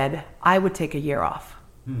I said, I would take a year off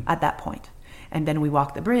at that point. And then we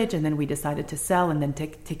walked the bridge, and then we decided to sell and then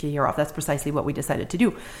take a year off. That's precisely what we decided to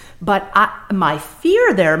do. But my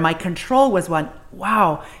fear there, my control was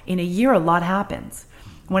wow, in a year a lot happens.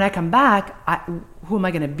 When I come back, who am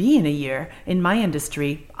I going to be in a year? In my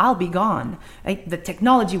industry, I'll be gone. Right? The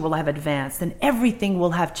technology will have advanced, and everything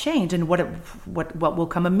will have changed. And what will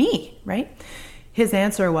come of me, right? His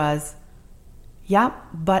answer was, yeah,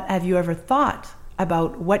 but have you ever thought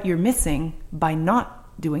about what you're missing by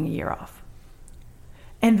not doing a year off?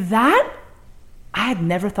 And that, I had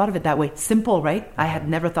never thought of it that way. Simple, right? I had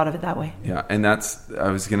never thought of it that way. Yeah, and I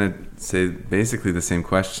was going to say basically the same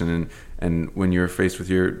question. And when you're faced with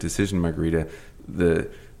your decision, Margarita, the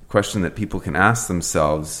question that people can ask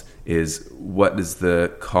themselves is, what is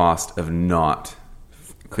the cost of not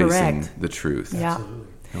facing the truth? Yeah. Absolutely.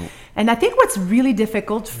 No. And I think what's really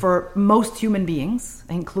difficult for most human beings,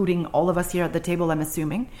 including all of us here at the table, I'm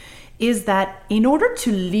assuming, is that in order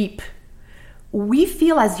to leap, we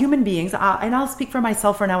feel as human beings, and I'll speak for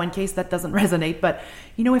myself for now in case that doesn't resonate, but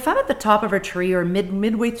if I'm at the top of a tree or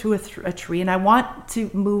midway through a tree and I want to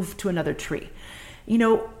move to another tree,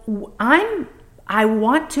 I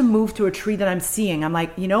want to move to a tree that I'm seeing. I'm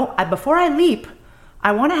like, before I leap,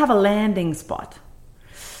 I want to have a landing spot.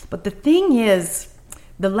 But the thing is,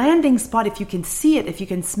 the landing spot, if you can see it, if you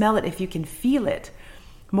can smell it, if you can feel it,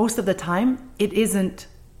 most of the time it isn't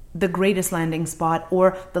the greatest landing spot,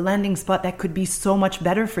 or the landing spot that could be so much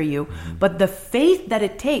better for you. Mm-hmm. But the faith that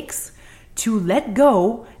it takes to let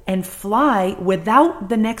go and fly without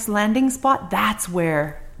the next landing spot, that's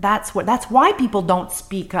why people don't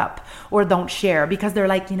speak up or don't share, because they're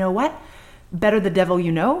like, what? Better the devil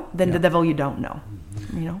you know than the devil you don't know.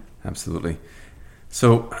 Mm-hmm. Absolutely.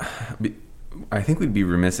 So I think we'd be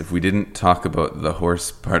remiss if we didn't talk about the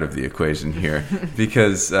horse part of the equation here,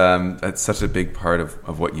 because that's such a big part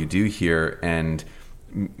of what you do here. And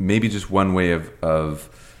maybe just one way of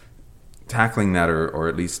tackling that, or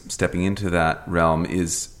at least stepping into that realm,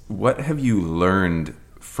 is, what have you learned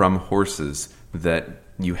from horses that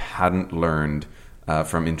you hadn't learned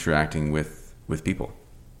from interacting with people?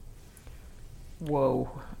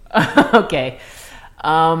 Whoa. Okay.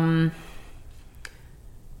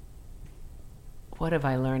 What have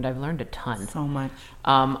I learned? I've learned a ton. So much.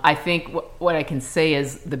 I think what I can say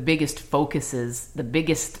is the biggest focuses, the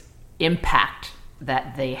biggest impact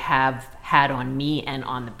that they have had on me and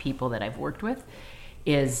on the people that I've worked with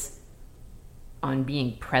is on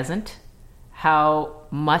being present, how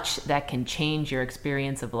much that can change your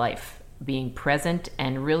experience of life. Being present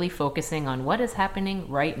and really focusing on what is happening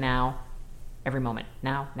right now, every moment.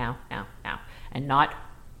 Now. And not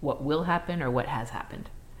what will happen or what has happened.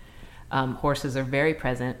 Horses are very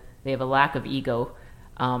present. They have a lack of ego.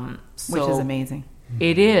 Which is amazing.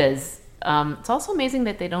 It is. It's also amazing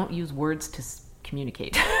that they don't use words to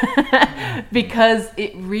communicate. Because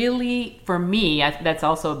it really, for me, that's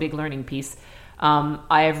also a big learning piece.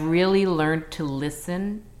 I have really learned to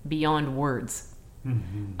listen beyond words.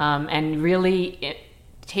 And really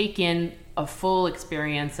take in a full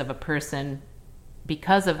experience of a person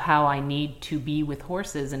because of how I need to be with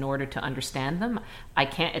horses in order to understand them.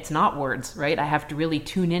 It's not words, right? I have to really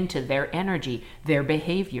tune into their energy, their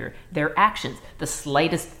behavior, their actions, the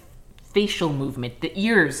slightest facial movement, the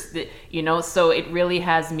ears, so it really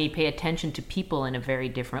has me pay attention to people in a very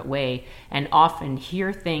different way and often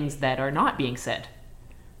hear things that are not being said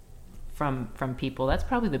from people. That's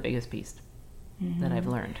probably the biggest piece that I've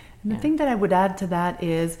learned. And the thing that I would add to that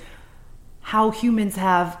is how humans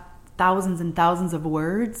have thousands and thousands of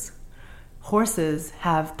words. Horses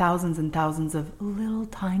have thousands and thousands of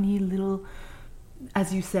tiny little,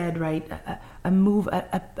 as you said, right, a move,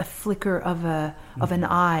 a flicker of an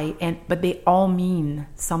eye, but they all mean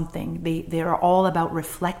something. They are all about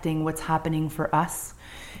reflecting what's happening for us,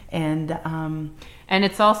 and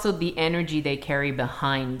it's also the energy they carry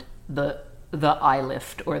behind the eye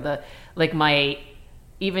lift or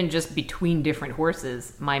even just between different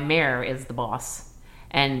horses. My mare is the boss,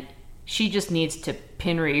 and she just needs to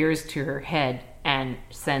pin her ears to her head and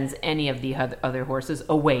sends any of the other horses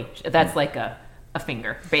away. That's like a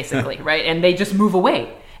finger, basically, right? And they just move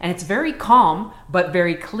away. And it's very calm, but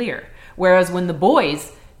very clear. Whereas when the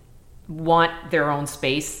boys want their own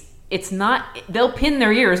space, it's not, they'll pin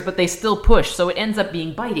their ears, but they still push. So it ends up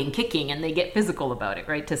being biting, kicking, and they get physical about it,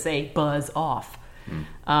 right? To say, buzz off.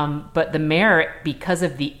 But the mare, because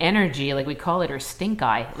of the energy, like we call it her stink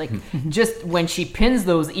eye, just when she pins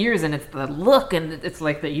those ears and it's the look and it's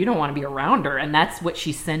like that you don't want to be around her, and that's what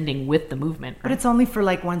she's sending with the movement. Right? But it's only for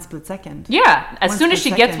one split second. Yeah, as soon as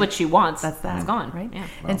she gets what she wants, it's gone. Right? Yeah.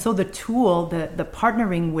 Wow. And so the tool, the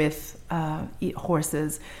partnering with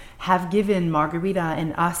horses have given Margarita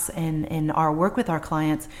and us and our work with our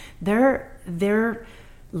clients, they're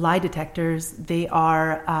lie detectors. They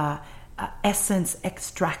are essence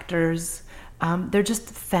extractors. They're just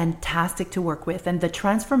fantastic to work with. And the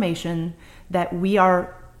transformation that we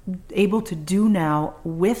are able to do now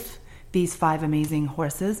with these 5 amazing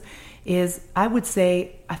horses is, I would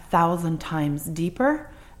say, 1,000 times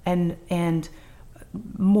deeper and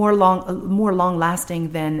more long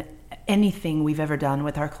lasting than anything we've ever done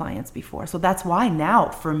with our clients before. So that's why now,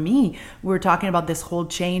 for me, we're talking about this whole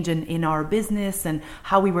change in our business and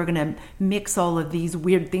how we were going to mix all of these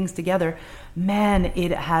weird things together. Man,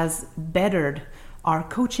 it has bettered our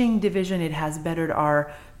coaching division. It has bettered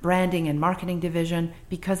our branding and marketing division,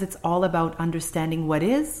 because it's all about understanding what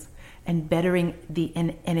is and bettering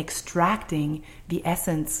and extracting the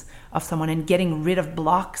essence of someone and getting rid of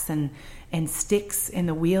blocks and sticks in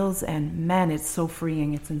the wheels. And man, it's so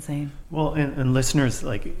freeing. It's insane. Well, and listeners,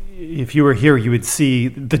 if you were here, you would see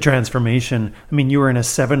the transformation. I mean, you were in a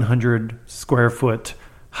 700 square foot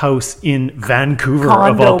house in Vancouver,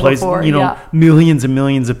 Condo of all places, before, millions and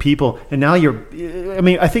millions of people. And now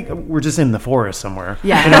I think we're just in the forest somewhere.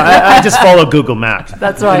 Yeah. I just follow Google Maps.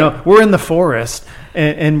 That's right. We're in the forest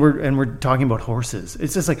and we're talking about horses.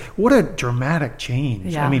 It's just what a dramatic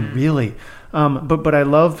change. Yeah. I mean, really. But I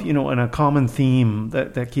love, and a common theme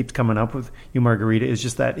that keeps coming up with you, Margarita, is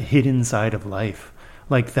just that hidden side of life.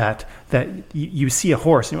 Like that you see a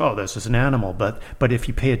horse and this is an animal, but if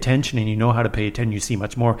you pay attention and you know how to pay attention, you see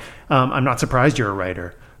much more. I'm not surprised you're a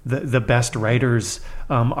writer. The best writers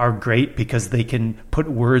are great because they can put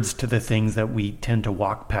words to the things that we tend to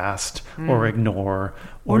walk past or ignore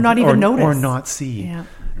or not even notice or not see. Yeah.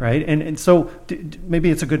 Right. And so maybe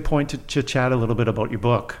it's a good point to chat a little bit about your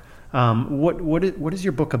book. What is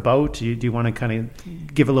your book about? Do you want to kind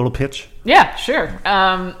of give a little pitch? Yeah, sure.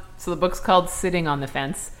 So the book's called Sitting on the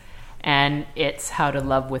Fence, and it's how to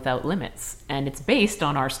love without limits. And it's based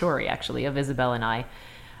on our story, actually, of Isabel and I.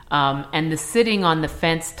 And the Sitting on the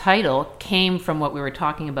Fence title came from what we were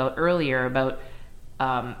talking about earlier about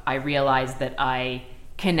I realized that I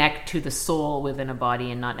connect to the soul within a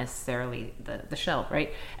body and not necessarily the shell,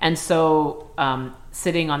 right? And so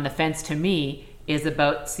sitting on the fence to me is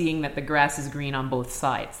about seeing that the grass is green on both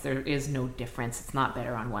sides. There is no difference. It's not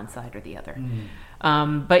better on one side or the other.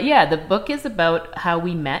 But yeah, the book is about how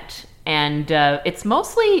we met, and it's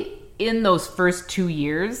mostly in those first 2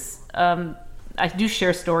 years, I do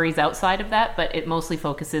share stories outside of that, but it mostly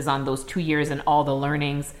focuses on those 2 years and all the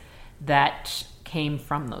learnings that came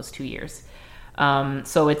from those 2 years.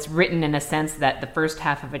 So it's written in a sense that the first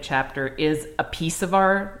half of a chapter is a piece of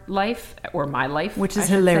our life, or my life. Which is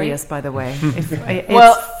hilarious, by the way. It's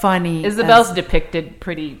well, funny. Isabel's depicted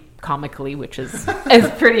pretty comically, which is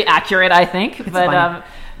pretty accurate, I think.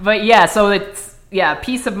 But yeah, so it's a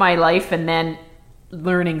piece of my life, and then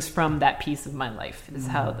learnings from that piece of my life is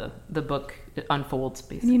how the book unfolds,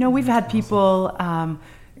 basically. We've had people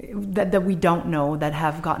that we don't know that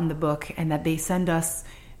have gotten the book, and that they send us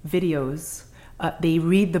videos. They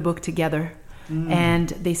read the book together, and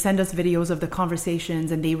they send us videos of the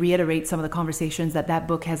conversations, and they reiterate some of the conversations that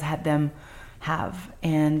book has had them have.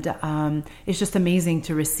 And it's just amazing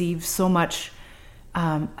to receive so much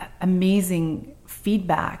amazing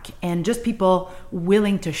feedback, and just people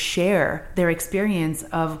willing to share their experience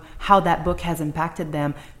of how that book has impacted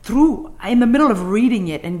them in the middle of reading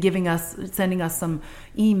it, and sending us some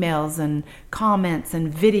emails and comments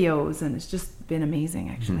and videos. And it's just been amazing,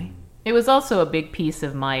 actually. It was also a big piece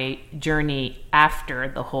of my journey after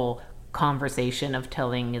the whole conversation of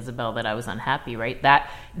telling Isabel that I was unhappy, right? That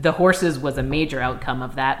the horses was a major outcome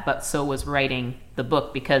of that, but so was writing the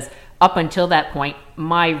book, because up until that point,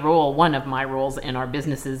 one of my roles in our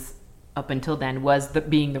businesses up until then was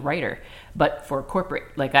being the writer. But for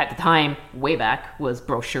corporate, like at the time, way back, was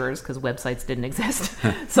brochures, because websites didn't exist.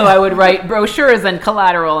 So I would write brochures and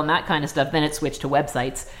collateral and that kind of stuff. Then it switched to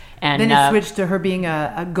websites. And then it switched to her being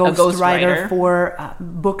a ghost writer for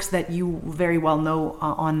books that you very well know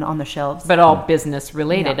on the shelves. But all business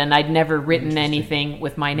related. Yeah. And I'd never written anything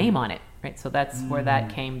with my name on it, right? So that's where that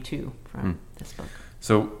came from this book.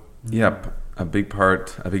 So, a big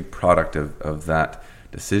product of that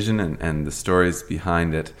decision and the stories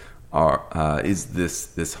behind it is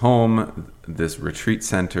this home, this retreat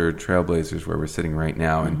center, Trailblazers, where we're sitting right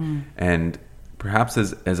now. And perhaps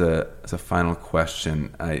as a final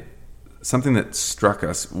question, something that struck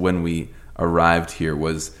us when we arrived here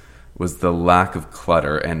was the lack of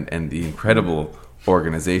clutter and the incredible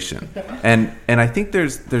organization. And I think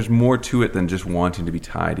there's more to it than just wanting to be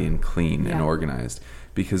tidy and clean and organized,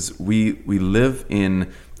 because we live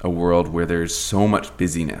in a world where there's so much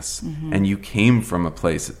busyness. And you came from a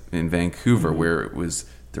place in Vancouver where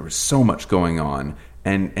there was so much going on,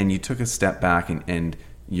 and you took a step back and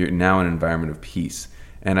you're now in an environment of peace.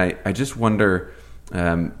 And I just wonder,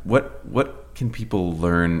 what can people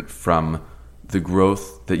learn from the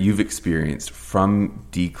growth that you've experienced from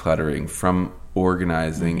decluttering, from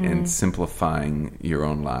organizing and simplifying your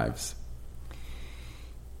own lives?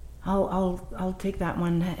 I'll take that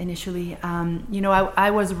one initially.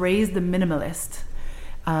 I was raised a minimalist,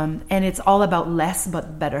 and it's all about less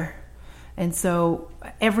but better. And so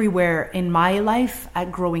everywhere in my life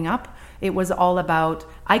growing up, it was all about,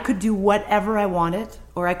 I could do whatever I wanted,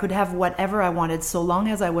 or I could have whatever I wanted, so long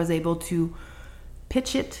as I was able to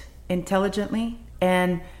pitch it intelligently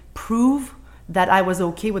and prove that I was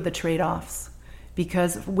okay with the trade-offs.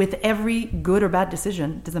 Because with every good or bad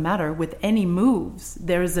decision, doesn't matter, with any moves,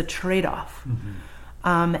 there is a trade-off.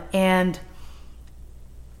 And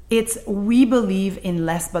we believe in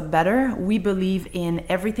less but better. We believe in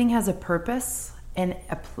everything has a purpose and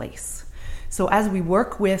a place. So as we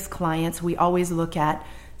work with clients, we always look at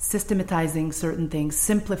systematizing certain things,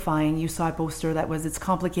 simplifying. You saw a poster that was, it's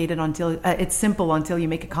complicated until it's simple until you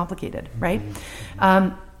make it complicated, right?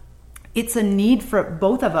 It's a need for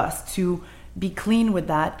both of us to be clean with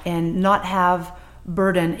that and not have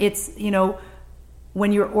burden. It's,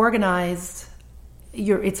 when you're organized,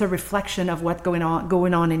 it's a reflection of what's going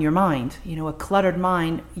on in your mind. A cluttered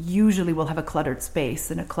mind usually will have a cluttered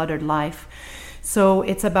space and a cluttered life. So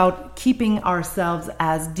it's about keeping ourselves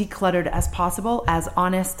as decluttered as possible, as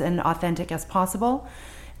honest and authentic as possible.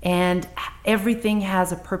 And everything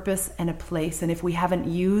has a purpose and a place. And if we haven't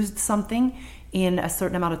used something in a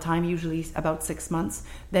certain amount of time, usually about 6 months,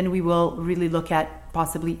 then we will really look at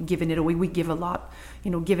possibly giving it away. We give a lot,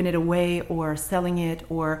 giving it away or selling it,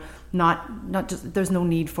 or not just, there's no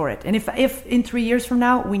need for it. And if in 3 years from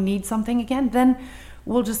now we need something again, then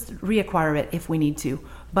we'll just reacquire it if we need to.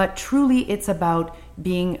 But truly it's about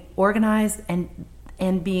being organized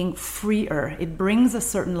and being freer. It brings a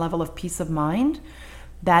certain level of peace of mind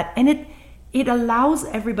and it allows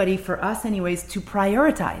everybody, for us anyways, to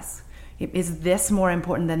prioritize. Is this more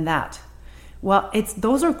important than that? Well,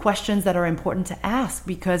 those are questions that are important to ask,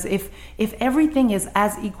 because if everything is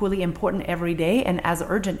as equally important every day and as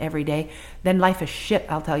urgent every day, then life is shit,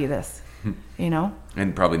 I'll tell you this.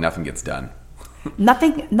 And probably nothing gets done.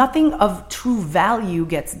 Nothing of true value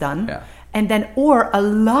gets done. Yeah. And then, or a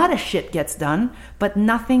lot of shit gets done, but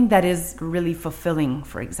nothing that is really fulfilling,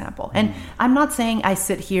 for example. And I'm not saying I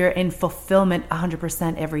sit here in fulfillment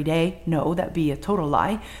 100% every day. No, that'd be a total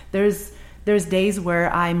lie. There's days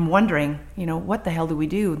where I'm wondering, what the hell do we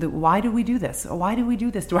do? Why do we do this? Why do we do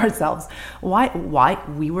this to ourselves? Why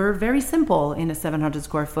we were very simple in a 700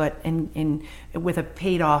 square foot in with a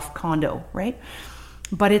paid off condo, right?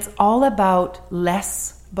 But it's all about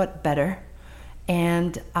less but better.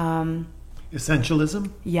 And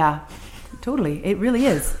essentialism? Yeah, totally. It really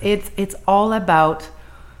is. It's all about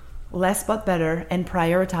less but better and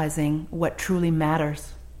prioritizing what truly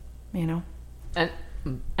matters,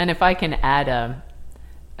 And if I can add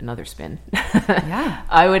another spin, yeah,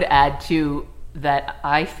 I would add to that.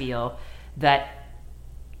 I feel that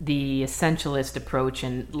the essentialist approach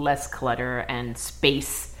and less clutter and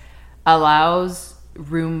space allows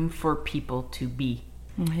room for people to be.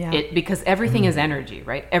 Yeah. Because everything is energy,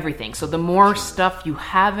 right? Everything. So the more stuff you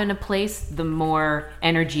have in a place, the more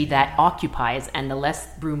energy that occupies and the less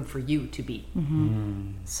room for you to be.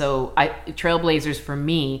 So Trailblazers for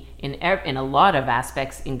me, in a lot of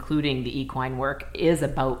aspects, including the equine work, is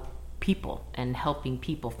about people and helping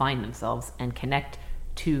people find themselves and connect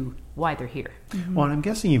to why they're here. Well, and I'm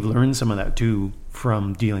guessing you've learned some of that too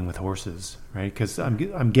from dealing with horses, right? Because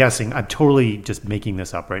I'm guessing, I'm totally just making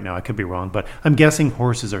this up right now, I could be wrong, but I'm guessing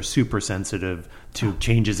horses are super sensitive to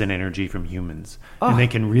changes in energy from humans, and they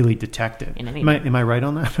can really detect it. Am I right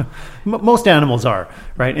on that? Most animals are,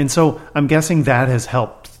 right? And so I'm guessing that has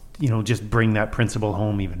helped, just bring that principle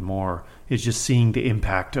home even more, is just seeing the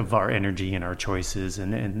impact of our energy and our choices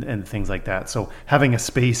and things like that. So having a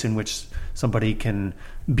space in which somebody can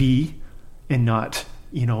be and not,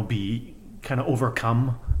 be kind of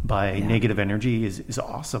overcome by negative energy is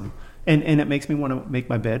awesome. And it makes me want to make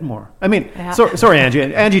my bed more. I mean, sorry, Angie.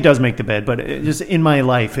 Angie does make the bed, but just in my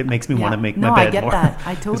life, it makes me want to make my bed more. No, I get that.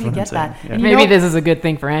 I totally get that. Yeah. Maybe this is a good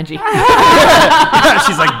thing for Angie.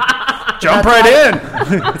 She's like, jump right in.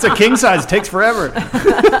 It's a king size. It takes forever.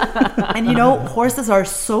 And horses are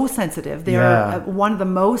so sensitive. They are one of the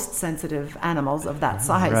most sensitive animals of that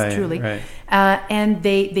size, truly. Right. And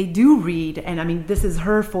they do read. And I mean, this is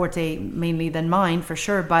her forte mainly than mine for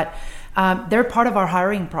sure. But they're part of our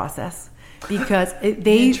hiring process because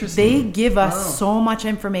they give us so much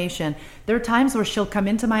information. There are times where she'll come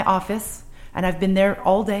into my office, and I've been there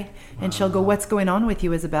all day, and she'll go, "What's going on with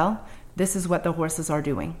you, Isabel? This is what the horses are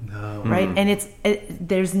doing." No. Right? And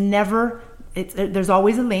there's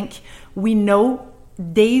always a link. We know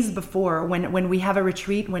days before when we have a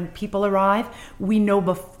retreat, when people arrive, we know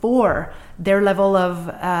before their level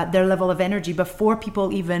of energy, before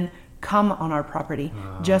people even come on our property,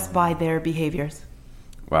 just by their behaviors.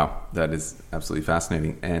 Wow, that is absolutely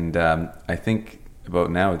fascinating. And I think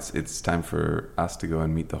about now it's time for us to go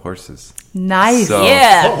and meet the horses. Nice. So,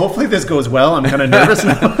 yeah. Hopefully this goes well. I'm kind of nervous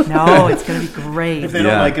now. No, it's going to be great. If they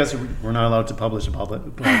don't like us, we're not allowed to publish a public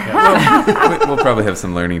podcast. We'll probably have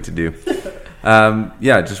some learning to do.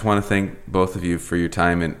 Just want to thank both of you for your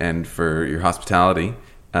time and for your hospitality.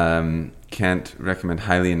 Can't recommend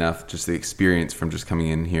highly enough just the experience from just coming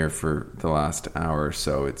in here for the last hour or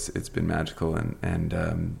so. It's been magical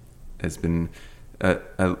and it's been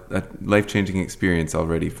a life-changing experience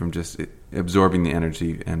already from just absorbing the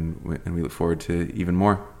energy, and we look forward to even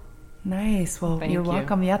more. Nice. Well, you're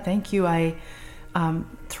welcome. Yeah, thank you. I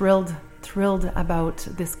thrilled about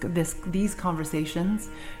these conversations.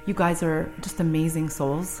 You guys are just amazing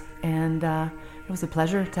souls, and it was a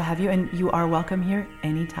pleasure to have you, and you are welcome here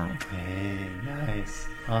anytime. Hey, nice.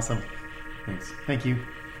 Awesome. Thanks. Thank you.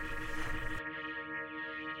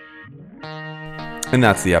 And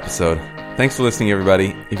that's the episode. Thanks for listening,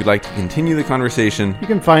 everybody. If you'd like to continue the conversation, you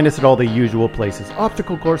can find us at all the usual places.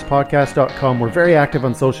 ObstacleCoursePodcast.com. We're very active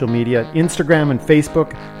on social media, Instagram and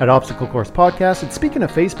Facebook at Obstacle Course Podcast. And speaking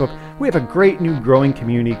of Facebook, we have a great new growing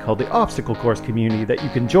community called the Obstacle Course Community that you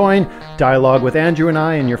can join, dialogue with Andrew and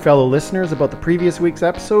I and your fellow listeners about the previous week's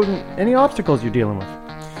episode and any obstacles you're dealing with.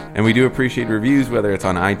 And we do appreciate reviews, whether it's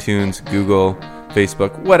on iTunes, Google,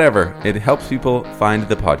 Facebook, whatever. It helps people find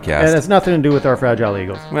the podcast. And it's nothing to do with our fragile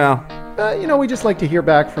egos. Well, we just like to hear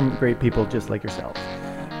back from great people just like yourselves.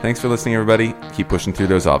 Thanks for listening, everybody. Keep pushing through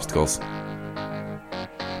those obstacles.